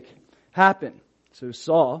to make happen. So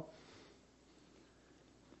Saul,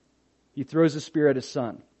 he throws a spear at his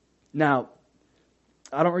son. Now,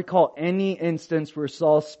 I don't recall any instance where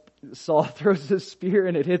Saul throws a spear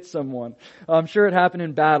and it hits someone. I'm sure it happened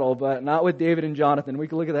in battle, but not with David and Jonathan. We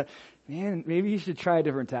can look at that. Man, maybe he should try a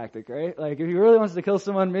different tactic, right? Like, if he really wants to kill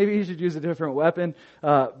someone, maybe he should use a different weapon.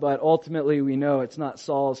 But ultimately, we know it's not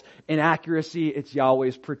Saul's inaccuracy. It's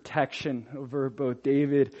Yahweh's protection over both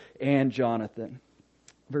David and Jonathan.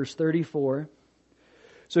 Verse 34.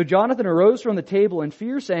 So Jonathan arose from the table in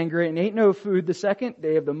fierce anger and ate no food the second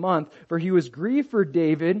day of the month, for he was grieved for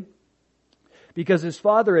David because his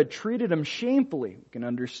father had treated him shamefully. We can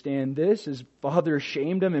understand this. His father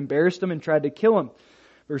shamed him, embarrassed him, and tried to kill him.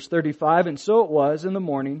 Verse 35, and so it was in the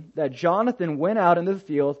morning that Jonathan went out into the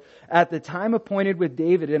field at the time appointed with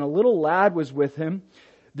David, and a little lad was with him.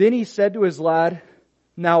 Then he said to his lad,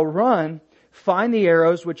 now run, find the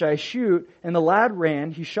arrows which I shoot. And the lad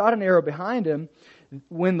ran. He shot an arrow behind him.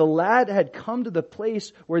 When the lad had come to the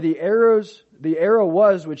place where the arrow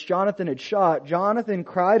was which Jonathan had shot, Jonathan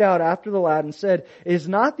cried out after the lad and said, is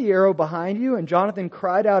not the arrow behind you? And Jonathan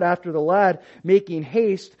cried out after the lad, making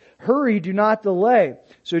haste, hurry, do not delay.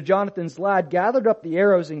 So Jonathan's lad gathered up the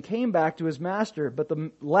arrows and came back to his master. But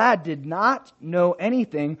the lad did not know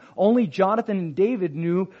anything. Only Jonathan and David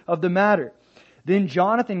knew of the matter. Then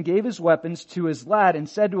Jonathan gave his weapons to his lad and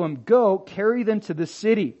said to him, go, carry them to the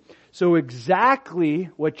city. So exactly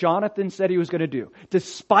what Jonathan said he was going to do.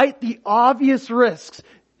 Despite the obvious risks,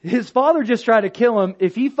 his father just tried to kill him.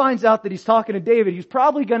 If he finds out that he's talking to David, he's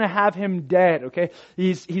probably going to have him dead, okay?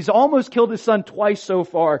 He's almost killed his son twice so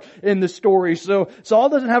far in the story. So Saul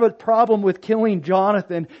doesn't have a problem with killing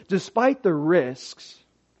Jonathan. Despite the risks,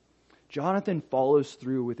 Jonathan follows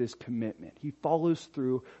through with his commitment. He follows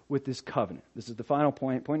through with his covenant. This is the final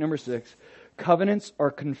point. Point number 6. Covenants are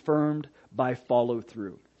confirmed by follow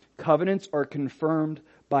through. Covenants are confirmed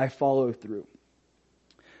by follow through.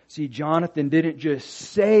 See, Jonathan didn't just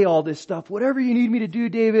say all this stuff. Whatever you need me to do,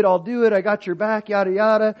 David, I'll do it. I got your back, yada,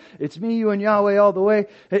 yada. It's me, you, and Yahweh all the way.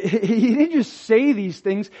 He didn't just say these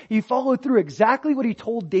things. He followed through exactly what he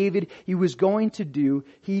told David he was going to do.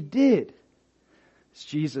 He did. As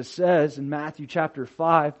Jesus says in Matthew chapter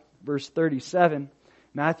 5, verse 37,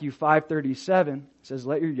 Matthew 5:37 says,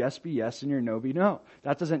 let your yes be yes and your no be no.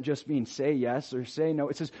 That doesn't just mean say yes or say no.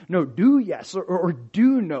 It says, no, do yes or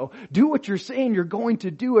do no. Do what you're saying you're going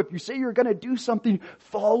to do. If you say you're going to do something,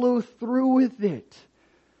 follow through with it.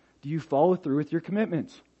 Do you follow through with your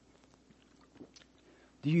commitments?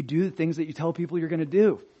 Do you do the things that you tell people you're going to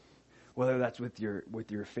do? Whether that's with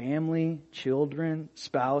your family, children,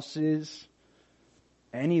 spouses,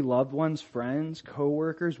 any loved ones, friends,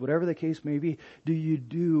 co-workers, whatever the case may be, do you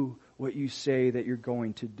do what you say that you're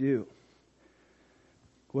going to do?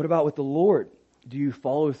 What about with the Lord? Do you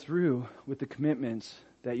follow through with the commitments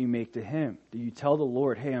that you make to Him? Do you tell the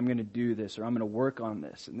Lord, hey, I'm going to do this or I'm going to work on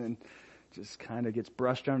this? And then just kind of gets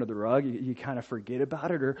brushed under the rug? You kind of forget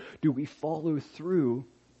about it? Or do we follow through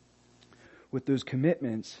with those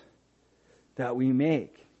commitments that we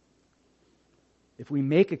make? If we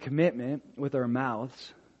make a commitment with our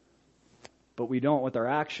mouths, but we don't with our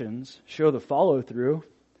actions show the follow through,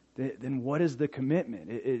 then what is the commitment?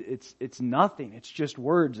 It's nothing. It's just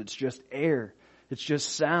words. It's just air. It's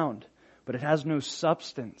just sound. But it has no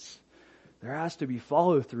substance. There has to be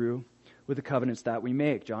follow through with the covenants that we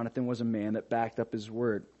make. Jonathan was a man that backed up his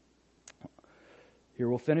word. Here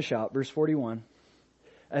we'll finish out. Verse 41.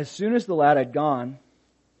 As soon as the lad had gone,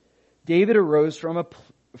 David arose from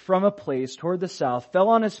a place toward the south, fell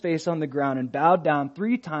on his face on the ground, and bowed down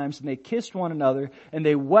 3 times, and they kissed one another, and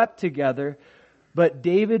they wept together. But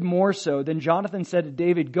David more so. Then Jonathan said to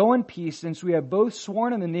David, go in peace, since we have both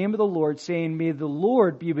sworn in the name of the Lord, saying, may the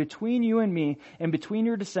Lord be between you and me, and between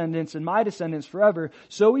your descendants and my descendants forever.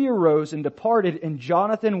 So he arose and departed, and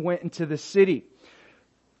Jonathan went into the city.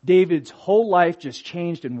 David's whole life just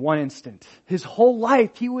changed in one instant. His whole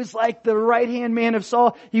life, he was like the right-hand man of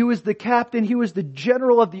Saul. He was the captain. He was the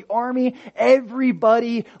general of the army.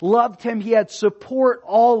 Everybody loved him. He had support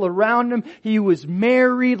all around him. He was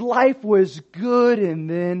married. Life was good, and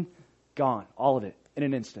then gone. All of it in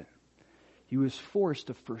an instant. He was forced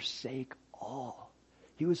to forsake all.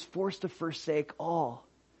 He was forced to forsake all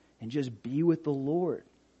and just be with the Lord.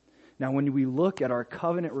 Now, when we look at our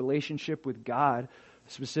covenant relationship with God,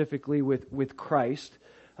 specifically with Christ,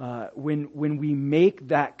 when we make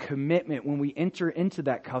that commitment, when we enter into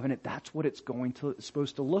that covenant, that's what it's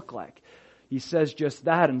supposed to look like. He says just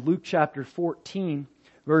that in Luke chapter 14,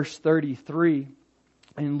 verse 33.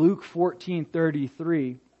 In Luke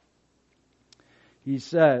 14:33, he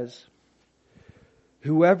says,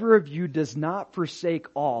 whoever of you does not forsake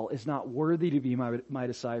all is not worthy to be my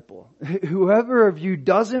disciple. Whoever of you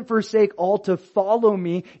doesn't forsake all to follow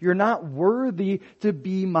me, you're not worthy to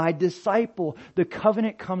be my disciple. The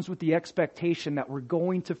covenant comes with the expectation that we're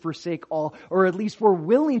going to forsake all, or at least we're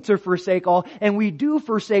willing to forsake all, and we do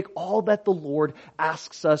forsake all that the Lord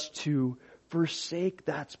asks us to forsake.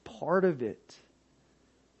 That's part of it.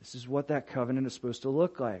 This is what that covenant is supposed to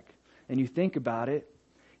look like. And you think about it,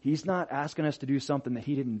 He's not asking us to do something that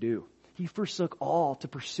He didn't do. He forsook all to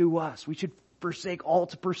pursue us. We should forsake all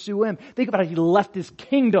to pursue Him. Think about it. He left His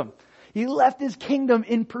kingdom. He left His kingdom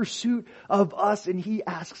in pursuit of us, and He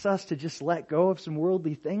asks us to just let go of some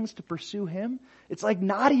worldly things to pursue Him. It's like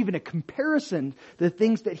not even a comparison. The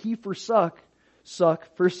things that He forsook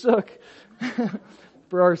for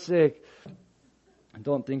our sake. I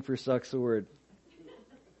don't think forsook's a word.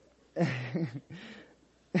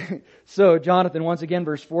 So Jonathan, once again,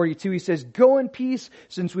 verse 42, he says, go in peace,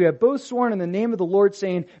 since we have both sworn in the name of the Lord,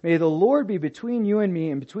 saying, may the Lord be between you and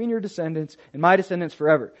me, and between your descendants and my descendants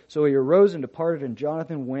forever. So he arose and departed, and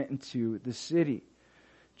Jonathan went into the city.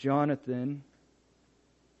 Jonathan,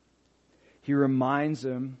 he reminds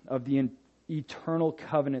him of the eternal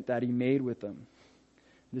covenant that he made with them.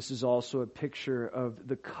 This is also a picture of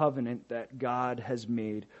the covenant that God has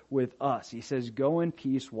made with us. He says, go in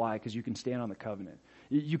peace. Why? Because you can stand on the covenant.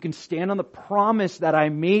 You can stand on the promise that I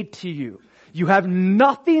made to you. You have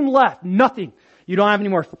nothing left. Nothing. You don't have any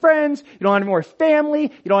more friends. You don't have any more family.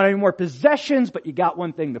 You don't have any more possessions. But you got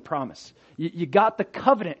one thing, the promise. You got the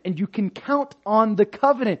covenant, and you can count on the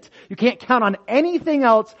covenant. You can't count on anything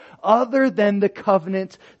else other than the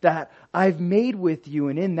covenant that I've made with you.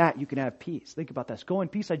 And in that, you can have peace. Think about this. Go in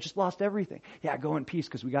peace. I just lost everything. Yeah, go in peace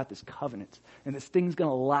because we got this covenant. And this thing's going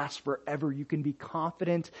to last forever. You can be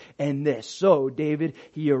confident in this. So David,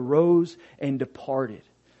 he arose and departed.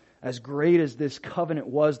 As great as this covenant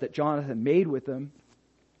was that Jonathan made with him,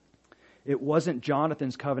 it wasn't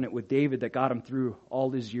Jonathan's covenant with David that got him through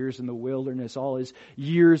all his years in the wilderness, all his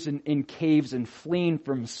years in caves and fleeing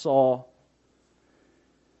from Saul.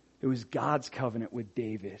 It was God's covenant with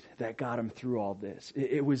David that got him through all this.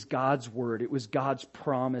 It was God's word. It was God's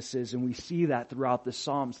promises. And we see that throughout the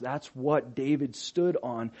Psalms. That's what David stood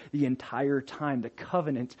on the entire time, the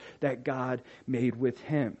covenant that God made with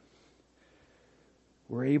him.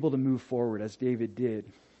 We're able to move forward as David did,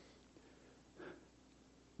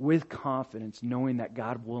 with confidence, knowing that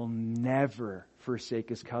God will never forsake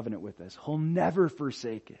His covenant with us. He'll never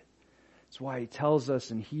forsake it. That's why He tells us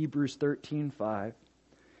in Hebrews 13:5,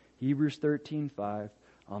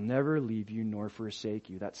 I'll never leave you nor forsake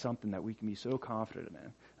you. That's something that we can be so confident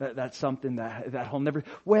in. That's something that He'll never,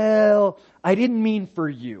 well, I didn't mean for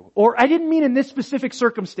you. Or I didn't mean in this specific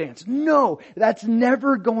circumstance. No, that's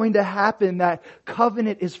never going to happen. That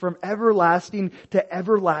covenant is from everlasting to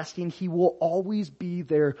everlasting. He will always be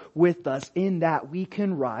there with us. In that we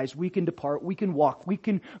can rise, we can depart, we can walk, we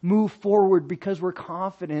can move forward because we're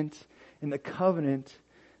confident in the covenant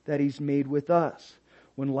that He's made with us.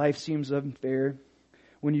 When life seems unfair,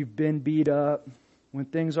 when you've been beat up, when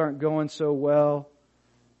things aren't going so well,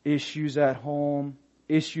 issues at home,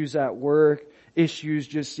 issues at work, issues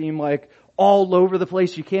just seem like all over the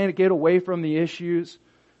place. You can't get away from the issues,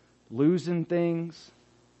 losing things.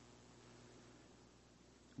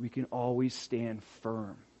 We can always stand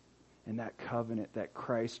firm in that covenant that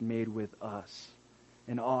Christ made with us.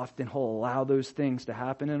 And often He'll allow those things to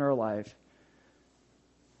happen in our life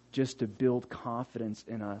just to build confidence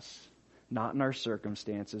in us, not in our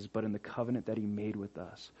circumstances, but in the covenant that He made with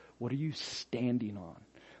us. What are you standing on?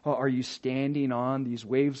 Are you standing on these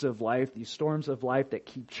waves of life, these storms of life that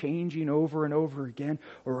keep changing over and over again?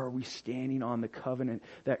 Or are we standing on the covenant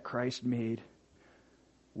that Christ made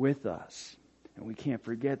with us? And we can't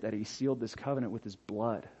forget that He sealed this covenant with His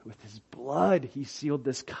blood. With His blood, He sealed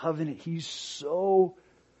this covenant. He's so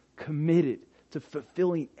committed to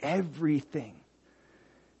fulfilling everything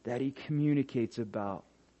that He communicates about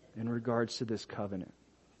in regards to this covenant.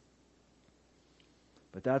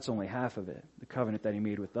 But that's only half of it, the covenant that He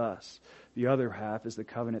made with us. The other half is the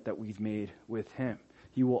covenant that we've made with Him.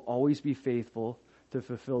 He will always be faithful to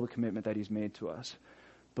fulfill the commitment that He's made to us.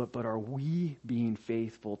 But are we being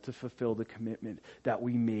faithful to fulfill the commitment that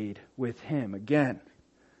we made with Him? Again,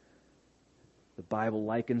 the Bible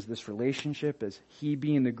likens this relationship as He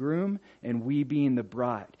being the groom and we being the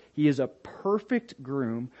bride. He is a perfect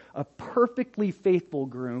groom, a perfectly faithful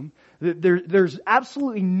groom. There's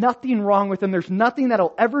absolutely nothing wrong with Him. There's nothing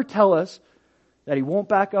that'll ever tell us that He won't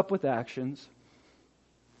back up with actions.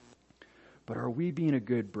 But are we being a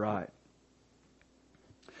good bride?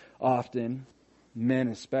 Often, men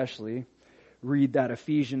especially, read that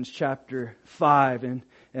Ephesians chapter 5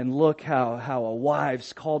 and look how a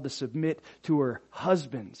wife's called to submit to her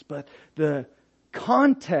husbands. But the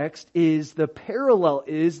context is, the parallel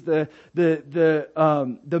is, the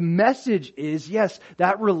message is, yes,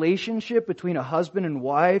 that relationship between a husband and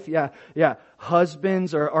wife,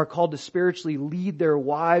 husbands are called to spiritually lead their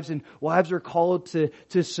wives, and wives are called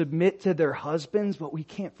to submit to their husbands, but we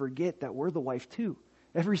can't forget that we're the wife too.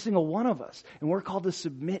 Every single one of us. And we're called to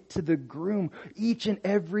submit to the groom. Each and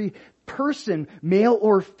every person, male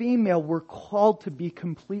or female, we're called to be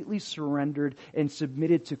completely surrendered and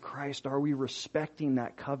submitted to Christ. Are we respecting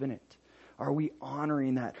that covenant? Are we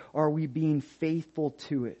honoring that? Are we being faithful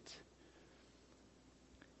to it?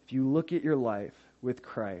 If you look at your life with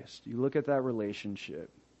Christ, you look at that relationship,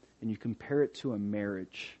 and you compare it to a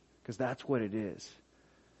marriage, because that's what it is.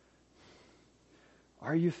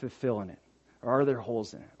 Are you fulfilling it? Or are there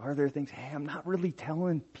holes in it? Are there things, hey, I'm not really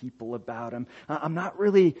telling people about them. I'm not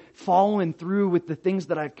really following through with the things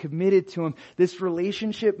that I've committed to them. This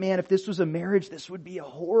relationship, man, if this was a marriage, this would be a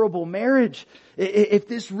horrible marriage. If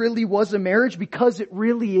this really was a marriage, because it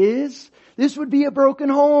really is, this would be a broken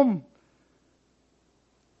home.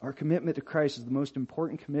 Our commitment to Christ is the most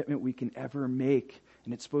important commitment we can ever make,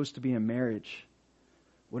 and it's supposed to be a marriage.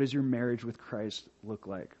 What does your marriage with Christ look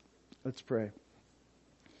like? Let's pray.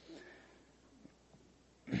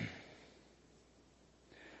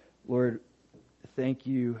 Lord, thank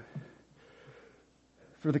You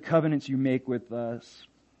for the covenants You make with us,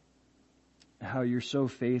 how You're so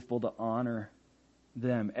faithful to honor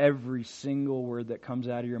them. Every single word that comes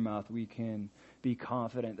out of Your mouth, we can be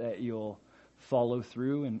confident that You'll follow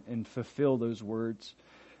through and fulfill those words.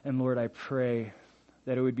 And Lord, I pray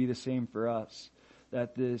that it would be the same for us,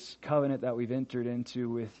 that this covenant that we've entered into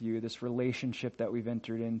with You, this relationship that we've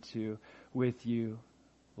entered into with You,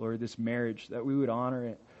 Lord, this marriage, that we would honor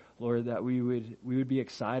it. Lord, that we would be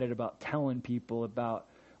excited about telling people about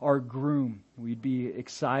our groom. We'd be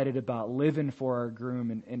excited about living for our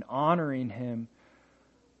groom and honoring Him,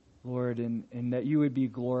 Lord, and that You would be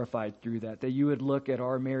glorified through that You would look at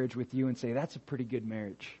our marriage with You and say, that's a pretty good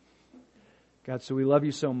marriage. God, so we love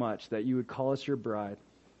You so much that You would call us Your bride.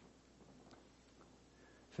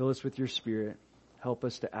 Fill us with Your Spirit. Help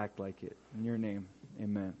us to act like it. In Your name,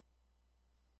 amen.